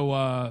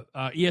 No,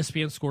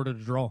 ESPN scored it a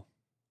draw.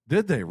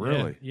 Did they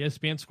really? Yeah,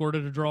 ESPN scored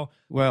it a draw.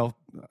 Well,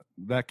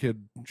 that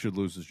kid should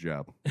lose his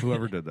job.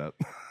 Whoever did that.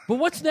 But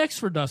what's next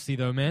for Dusty,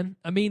 though, man?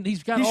 I mean, he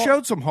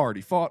showed some heart.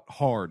 He fought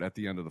hard at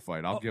the end of the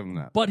fight. I'll give him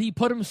that. But he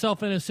put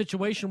himself in a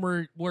situation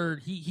where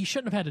he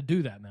shouldn't have had to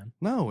do that, man.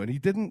 No, and he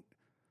didn't.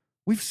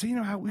 We've seen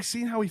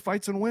how he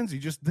fights and wins. He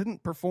just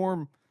didn't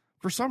perform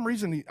for some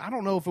reason. I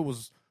don't know if it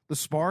was the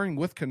sparring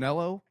with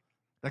Canelo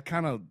that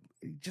kind of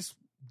just.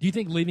 Do you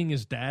think leaving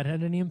his dad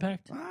had any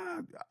impact?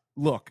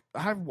 Look,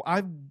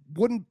 I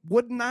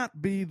would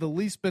not be the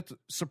least bit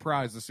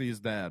surprised to see his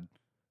dad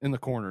in the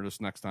corner this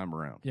next time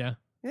around. Yeah.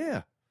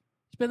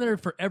 He's been there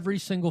for every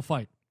single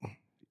fight.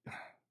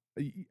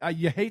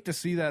 You hate to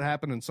see that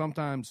happen, and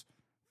sometimes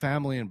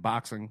family and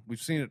boxing, we've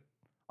seen it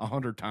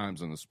 100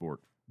 times in the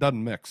sport.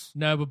 Doesn't mix.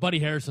 No, but Buddy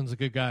Harrison's a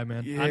good guy,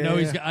 man. Yeah. I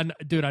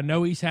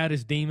know he's had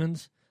his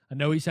demons.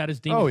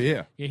 Oh,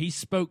 yeah. Yeah, he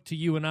spoke to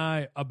you and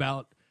I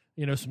about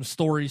some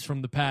stories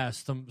from the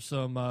past, some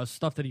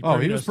stuff that he. Oh,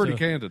 he was pretty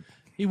candid.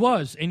 He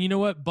was, and you know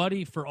what,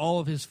 Buddy, for all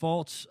of his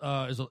faults,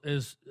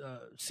 is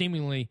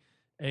seemingly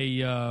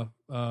a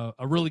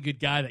really good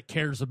guy that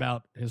cares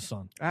about his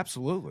son.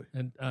 Absolutely.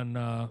 And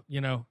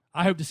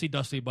I hope to see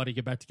Dusty and Buddy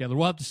get back together.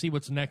 We'll have to see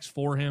what's next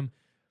for him.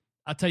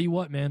 I'll tell you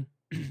what, man.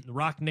 The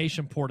Rock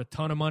Nation poured a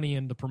ton of money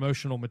into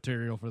promotional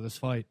material for this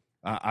fight.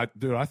 I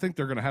think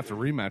they're going to have to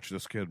rematch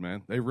this kid,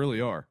 man. They really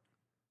are.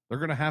 They're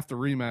going to have to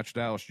rematch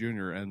Dallas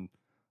Jr. And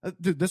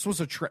dude, this was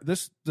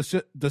this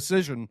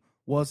decision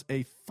was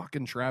a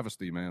fucking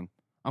travesty, man.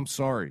 I'm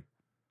sorry.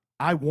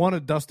 I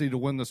wanted Dusty to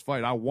win this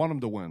fight. I want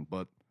him to win,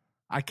 but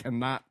I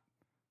cannot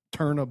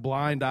turn a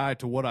blind eye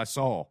to what I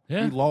saw.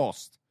 Yeah. He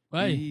lost.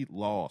 Hey. He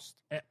lost.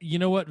 You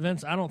know what,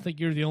 Vince? I don't think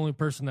you're the only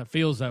person that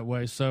feels that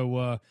way,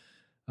 so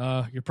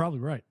you're probably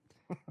right.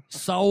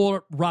 Saul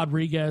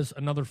Rodriguez,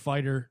 another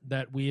fighter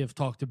that we have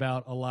talked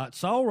about a lot.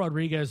 Saul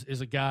Rodriguez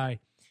is a guy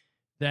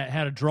that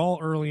had a draw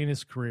early in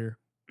his career,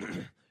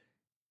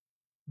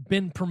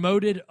 been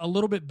promoted a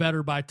little bit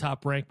better by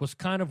Top Rank, was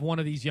kind of one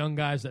of these young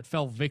guys that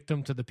fell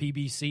victim to the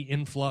PBC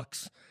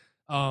influx,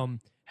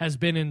 has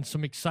been in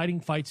some exciting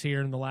fights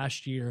here in the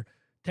last year,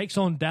 takes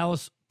on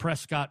Dallas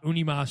Prescott,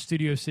 Unima,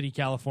 Studio City,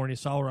 California.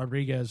 Saul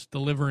Rodriguez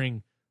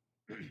delivering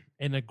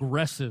an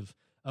aggressive,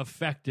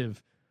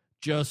 effective,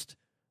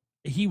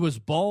 he was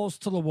balls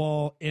to the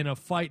wall in a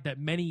fight that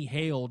many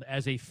hailed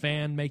as a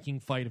fan-making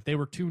fight. If they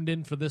were tuned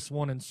in for this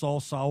one and saw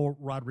Saul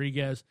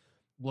Rodriguez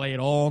lay it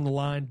all on the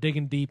line,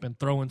 digging deep and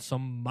throwing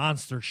some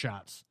monster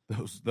shots.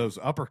 Those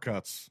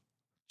uppercuts.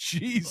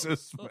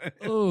 Jesus, man.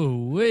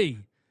 Oh, wee.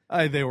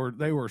 Hey, they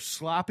were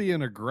sloppy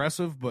and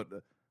aggressive, but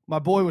my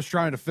boy was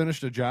trying to finish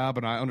the job,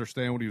 and I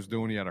understand what he was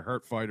doing. He had a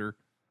hurt fighter.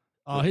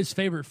 His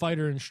favorite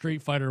fighter in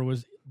Street Fighter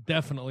was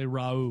definitely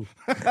Raul.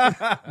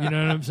 You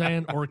know what I'm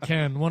saying? Or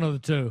Ken, one of the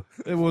two.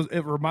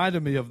 It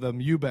reminded me of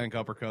them Eubank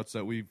uppercuts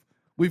that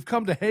we've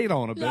come to hate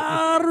on a bit.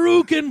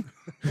 Hadouken!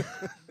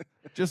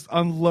 Just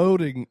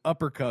unloading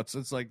uppercuts.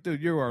 It's like,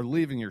 dude, you are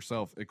leaving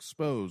yourself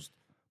exposed.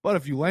 But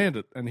if you land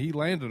it, and he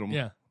landed them,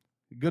 Yeah.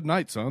 good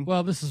night, son.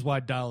 Well, this is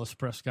why Dallas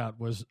Prescott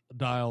was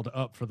dialed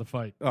up for the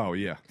fight. Oh,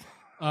 yeah.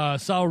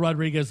 Saul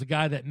Rodriguez, the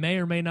guy that may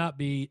or may not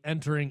be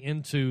entering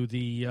into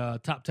the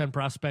top 10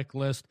 prospect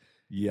list.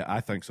 Yeah,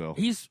 I think so.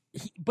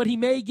 But he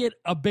may get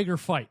a bigger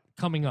fight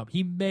coming up.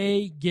 He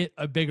may get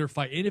a bigger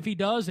fight. And if he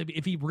does,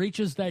 if he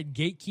reaches that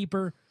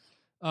gatekeeper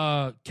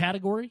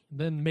category,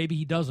 then maybe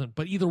he doesn't.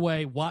 But either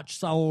way, watch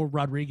Saul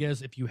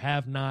Rodriguez if you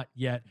have not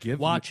yet.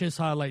 Watch his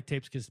highlight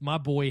tapes because my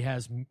boy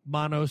has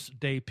Manos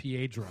de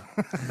Piedra.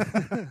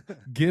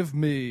 Give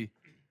me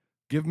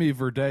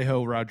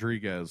Verdejo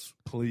Rodriguez,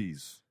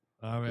 please.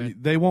 All right.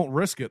 They won't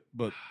risk it,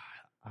 but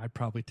I'd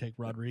probably take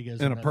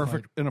Rodriguez in that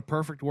a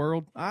perfect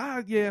world,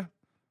 yeah,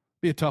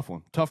 be a tough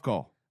one, tough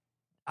call.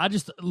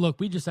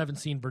 We just haven't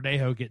seen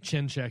Verdejo get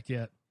chin checked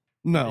yet.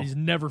 No, He's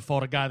never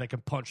fought a guy that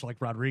can punch like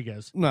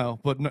Rodriguez. no,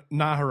 but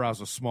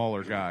Nahara's a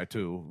smaller guy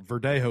too.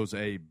 Verdejo's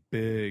a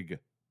big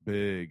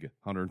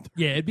 100.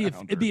 Yeah, it'd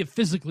be a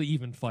physically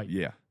even fight.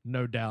 Yeah.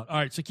 No doubt. All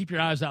right, so keep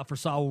your eyes out for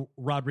Saul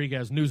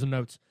Rodriguez news and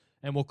notes,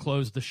 and we'll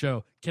close the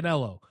show.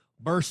 Canelo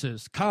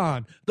versus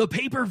Khan, the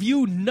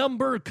pay-per-view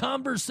number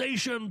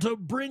conversation to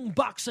bring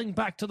boxing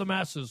back to the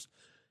masses.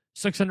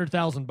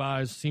 600,000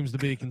 buys seems to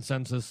be a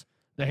consensus.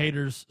 The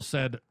haters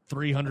said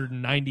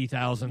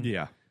 390,000.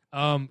 Yeah.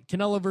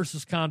 Canelo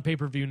versus Khan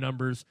pay-per-view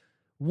numbers.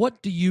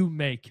 What do you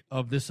make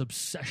of this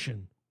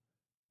obsession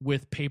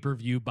with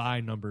pay-per-view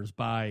buy numbers?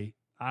 They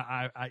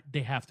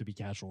have to be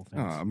casual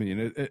fans. I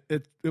mean,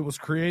 it was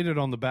created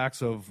on the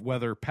backs of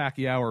whether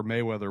Pacquiao or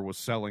Mayweather was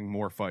selling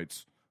more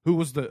fights. Who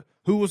was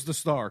the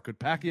star? Could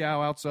Pacquiao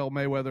outsell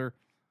Mayweather?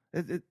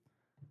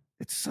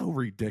 It's so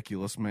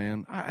ridiculous,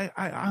 man.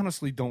 I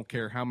honestly don't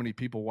care how many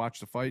people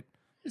watch the fight.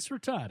 It's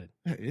retarded.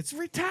 It's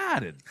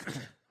retarded.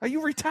 Are you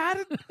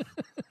retarded?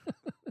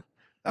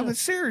 I mean,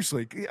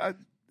 seriously,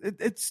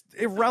 it's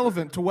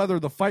irrelevant to whether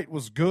the fight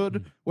was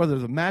good, whether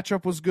the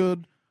matchup was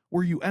good.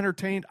 Were you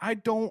entertained? I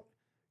don't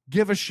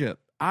give a shit.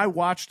 I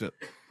watched it.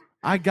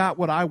 I got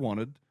what I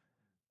wanted,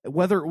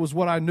 whether it was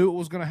what I knew it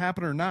was going to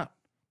happen or not.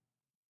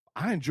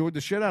 I enjoyed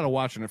the shit out of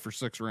watching it for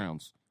 6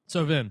 rounds.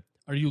 So, Vin,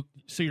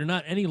 you're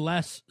not any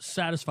less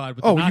satisfied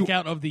with the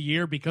knockout of the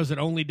year because it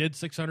only did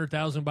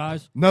 600,000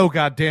 buys? No,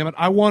 goddammit.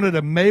 I wanted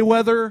a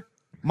Mayweather,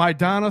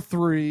 Maidana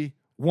 3,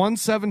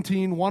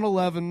 117,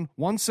 111,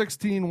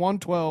 116,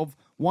 112,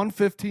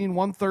 115,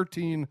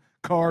 113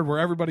 card where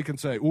everybody can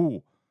say,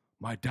 ooh,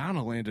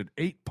 Maidana landed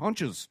 8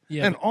 punches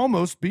and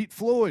almost beat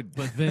Floyd.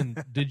 But Vin,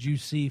 did you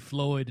see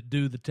Floyd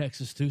do the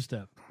Texas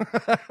two-step?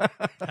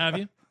 Have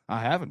you?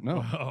 I haven't,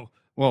 no. Oh.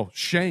 Well,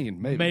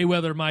 Shane, maybe.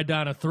 Mayweather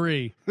Maidana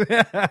 3,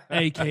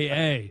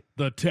 a.k.a.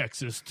 the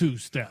Texas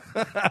two-step.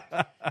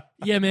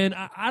 Yeah, man,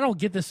 I don't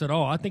get this at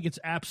all. I think it's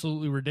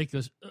absolutely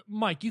ridiculous.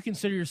 Mike, you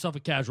consider yourself a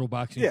casual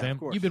boxing fan. Of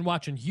course. You've been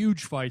watching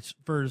huge fights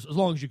for as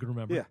long as you can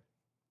remember. Yeah.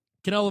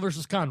 Canelo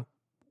versus Khan.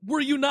 Were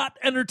you not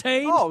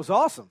entertained? Oh, it was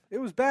awesome. It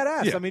was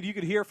badass. Yeah. I mean, you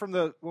could hear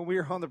when we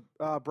were on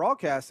the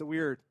broadcast that we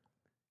were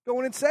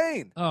going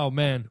insane. Oh,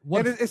 man.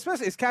 And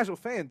especially as casual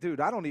fan, dude,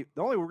 the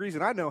only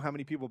reason I know how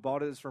many people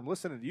bought it is from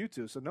listening to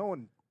YouTube, so no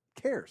one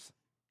cares.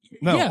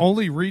 No, Yeah.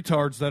 only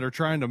retards that are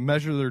trying to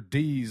measure their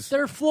D's.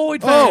 They're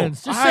Floyd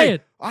fans. Just say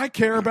it. I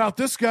care about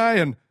this guy,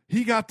 and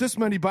he got this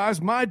many buys.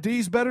 My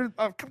D's better.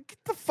 Get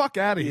the fuck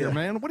out of here,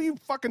 man. What are you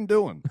fucking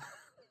doing?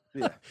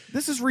 Yeah.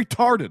 This is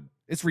retarded.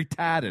 It's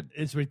retarded.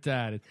 It's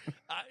retarded.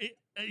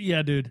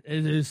 Yeah, dude.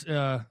 It is.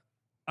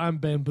 I'm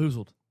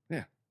bamboozled.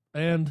 Yeah.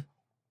 And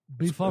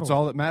befuddled. That's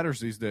all that matters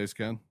these days,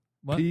 Ken.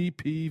 What?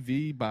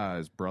 PPV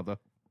buys, brother.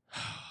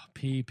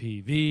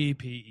 PPV,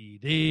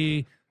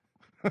 PED.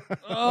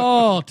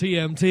 Oh,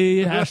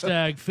 TMT,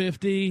 hashtag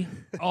 50.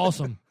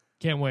 Awesome.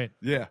 Can't wait.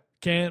 Yeah.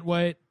 Can't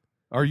wait.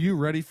 Are you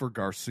ready for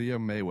Garcia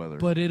Mayweather?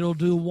 But it'll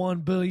do 1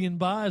 billion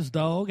buys,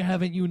 dog.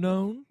 Haven't you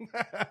known?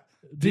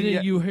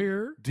 Didn't you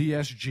hear?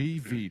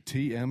 DSG v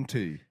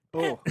TMT.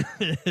 Oh,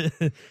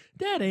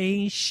 That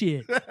ain't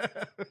shit.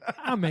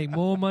 I make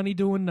more money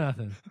doing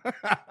nothing.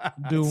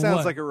 Doing sounds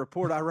what? like a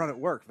report I run at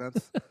work,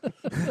 Vince.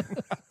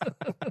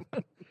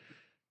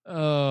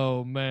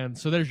 Oh, man.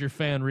 So there's your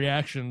fan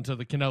reaction to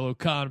the Canelo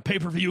Khan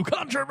pay-per-view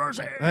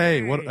controversy.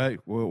 Hey, what? Hey,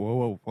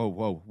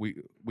 whoa!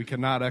 We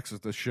cannot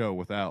exit the show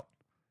without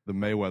the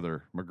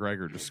Mayweather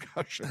McGregor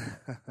discussion.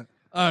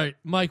 All right,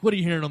 Mike, what are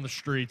you hearing on the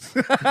streets?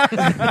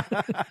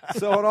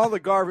 So on all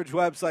the garbage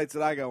websites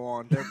that I go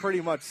on, they're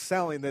pretty much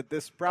selling that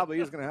this probably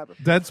is going to happen.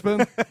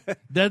 Deadspin,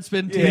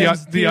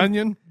 Deadspin, the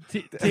Onion.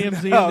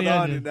 TMZ, No, and the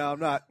Onion. no, I'm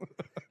not.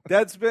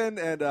 Deadspin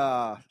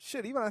and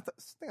shit. Even I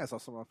think I saw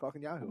some on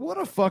fucking Yahoo. What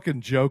a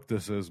fucking joke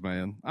this is,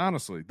 man.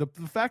 Honestly, the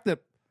fact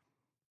that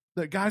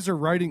guys are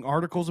writing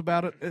articles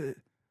about it.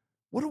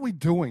 What are we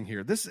doing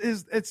here?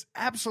 It's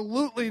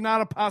absolutely not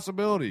a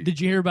possibility.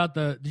 Did you hear about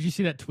did you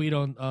see that tweet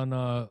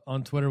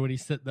on Twitter when he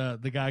said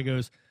the guy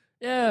goes,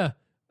 yeah,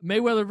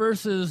 Mayweather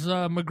versus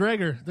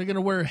McGregor, they're going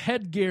to wear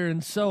headgear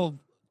and sell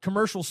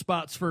commercial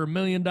spots for $1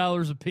 million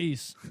a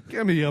piece.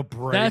 Give me a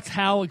break. That's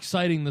how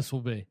exciting this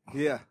will be.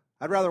 Yeah,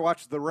 I'd rather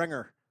watch The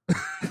Ringer.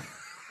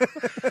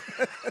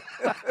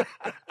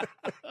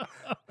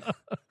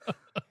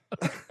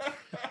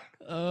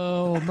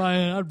 Oh,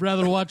 man, I'd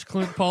rather watch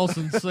Clint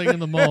Paulson sing in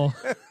the mall.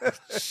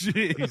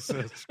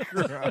 Jesus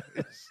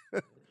Christ.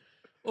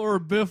 Or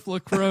Biff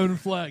Lacrone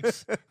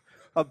flex.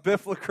 A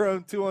Biff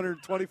Lacrone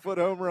 220-foot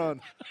home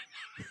run.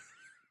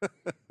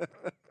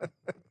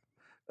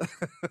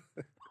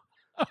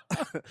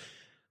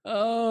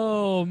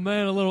 Oh,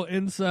 man, a little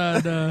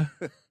inside,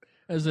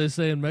 as they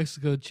say in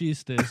Mexico,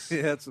 chistes.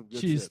 Yeah, that's some good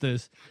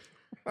Chistes.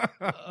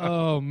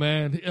 Oh,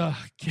 man.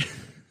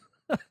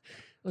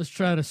 Let's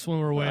try to swim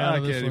our way out I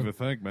of this can't one. even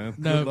think, man.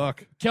 No. Good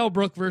luck. Kell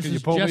Brook Can you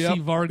versus pull me Jesse up?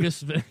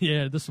 Vargas.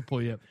 Yeah, this will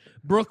pull you up.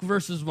 Brook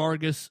versus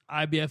Vargas,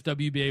 IBF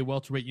WBA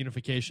welterweight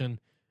unification.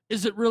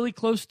 Is it really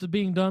close to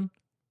being done?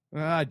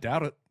 I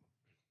doubt it.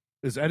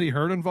 Is Eddie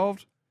Hearn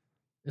involved?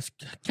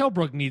 Kell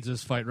Brook needs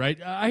this fight, right?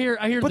 I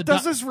hear. But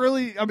does this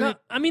really? I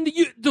mean,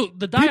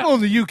 the people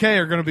in the UK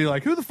are going to be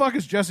like, "Who the fuck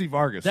is Jesse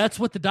Vargas?" That's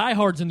what the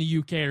diehards in the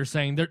UK are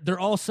saying. They're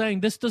all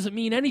saying this doesn't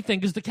mean anything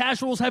because the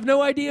casuals have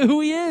no idea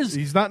who he is.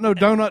 He's not no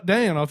Donut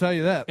Dan, I'll tell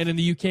you that. And in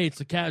the UK, it's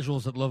the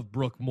casuals that love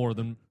Brook more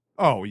than.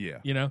 Oh yeah,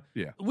 You know,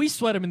 yeah. We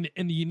sweat him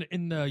in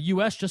the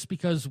U.S. just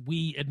because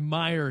we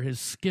admire his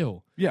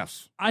skill.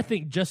 Yes. I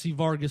think Jesse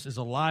Vargas is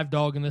a live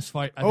dog in this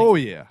fight.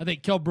 Yeah. I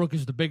think Kell Brook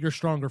is the bigger,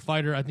 stronger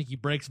fighter. I think he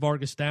breaks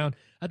Vargas down.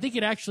 I think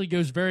it actually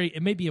goes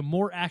it may be a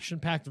more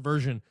action-packed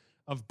version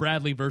of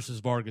Bradley versus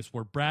Vargas,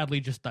 where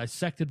Bradley just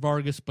dissected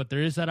Vargas, but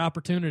there is that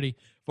opportunity.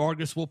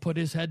 Vargas will put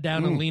his head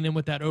down and lean in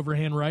with that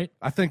overhand right.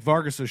 I think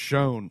Vargas has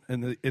shown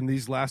in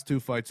these last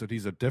two fights that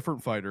he's a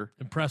different fighter.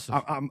 Impressive.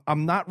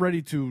 I'm not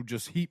ready to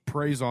just heap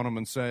praise on him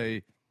and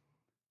say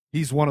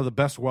he's one of the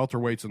best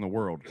welterweights in the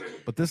world,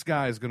 but this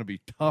guy is going to be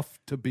tough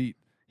to beat.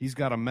 He's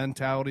got a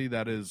mentality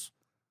that is.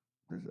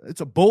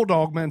 It's a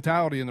bulldog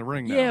mentality in the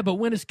ring now. Yeah, but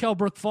when is Kell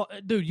Brook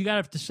dude, you got to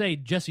have to say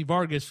Jesse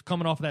Vargas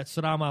coming off of that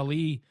Saddam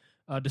Ali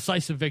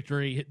decisive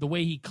victory, the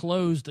way he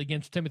closed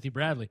against Timothy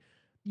Bradley.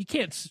 You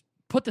can't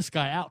put this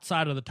guy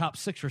outside of the top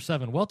 6 or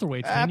 7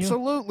 welterweights, can you?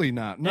 Absolutely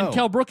not. No. And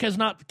Kell Brook has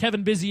not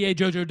Kevin Bizier,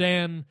 Jojo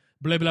Dan,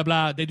 blah, blah,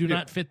 blah. They do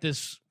not fit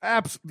this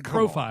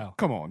profile.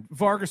 Come on.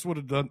 Vargas would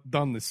have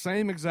done the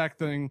same exact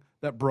thing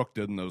that Brook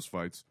did in those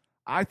fights.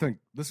 I think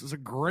this is a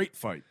great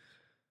fight.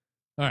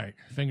 All right,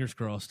 fingers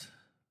crossed.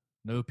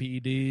 No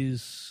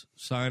PEDs,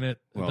 sign it.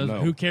 Well,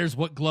 no. Who cares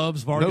what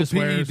gloves Vargas no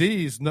wears?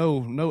 PEDs,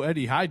 no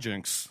Eddie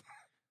hijinks.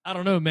 I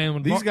don't know, man.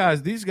 When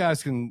These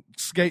guys can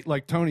skate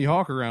like Tony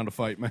Hawk around a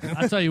fight, man.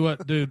 I tell you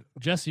what, dude,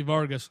 Jesse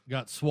Vargas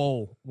got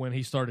swole when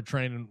he started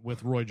training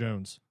with Roy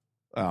Jones.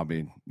 I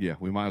mean, yeah,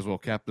 we might as well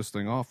cap this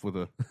thing off with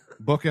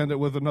bookend it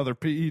with another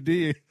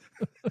PED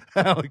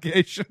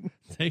allegation.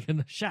 Taking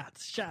the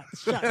shots.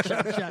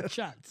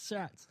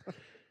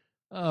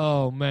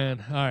 Oh,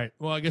 man. All right.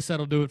 Well, I guess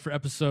that'll do it for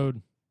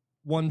episode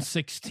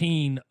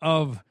 116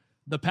 of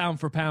the Pound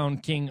for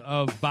Pound King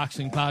of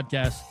Boxing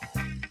podcast.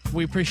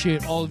 We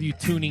appreciate all of you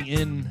tuning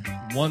in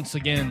once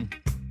again.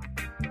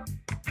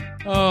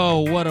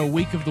 Oh, what a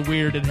week of the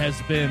weird it has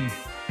been.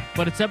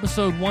 But it's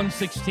episode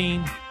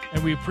 116,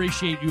 and we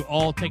appreciate you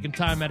all taking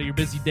time out of your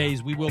busy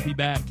days. We will be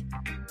back.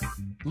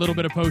 A little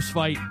bit of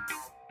post-fight,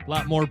 a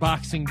lot more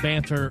boxing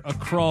banter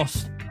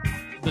across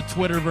the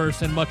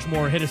Twitterverse and much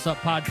more. Hit us up,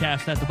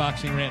 podcast at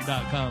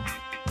theboxingrant.com.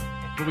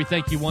 But we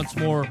thank you once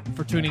more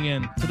for tuning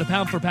in to the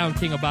Pound for Pound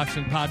King of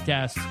Boxing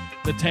podcast,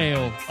 the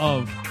tale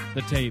of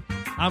the tape.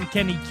 I'm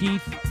Kenny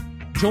Keith,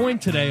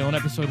 joined today on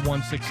episode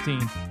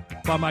 116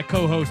 by my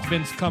co-host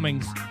Vince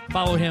Cummings.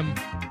 Follow him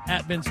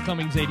at Vince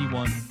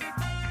Cummings81.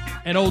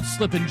 And old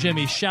Slippin'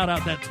 Jimmy. Shout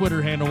out that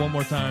Twitter handle one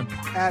more time.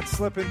 At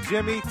Slippin'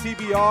 Jimmy,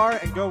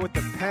 TBR, and go with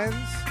the Pens,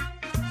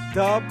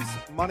 Dubs,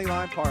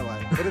 Moneyline Parlay.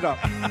 Hit it up.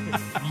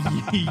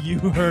 You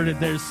heard it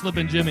there,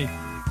 Slippin' Jimmy.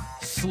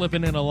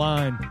 Slipping in a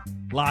line.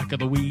 lock of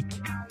the week.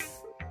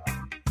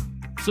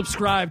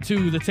 Subscribe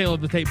to the Tale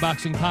of the Tape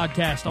Boxing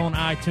Podcast on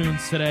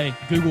iTunes today,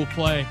 Google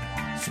Play,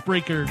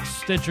 Spreaker,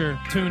 Stitcher,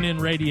 TuneIn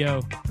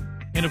Radio,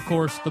 and of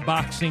course the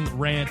Boxing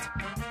Rant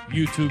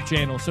YouTube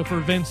channel. So for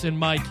Vince and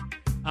Mike,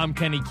 I'm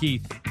Kenny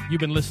Keith. You've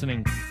been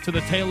listening to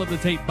the Tale of the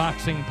Tape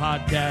Boxing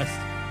Podcast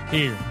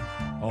here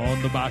on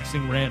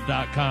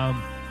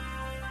theboxingrant.com.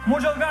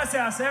 Muchas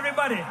gracias,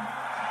 everybody.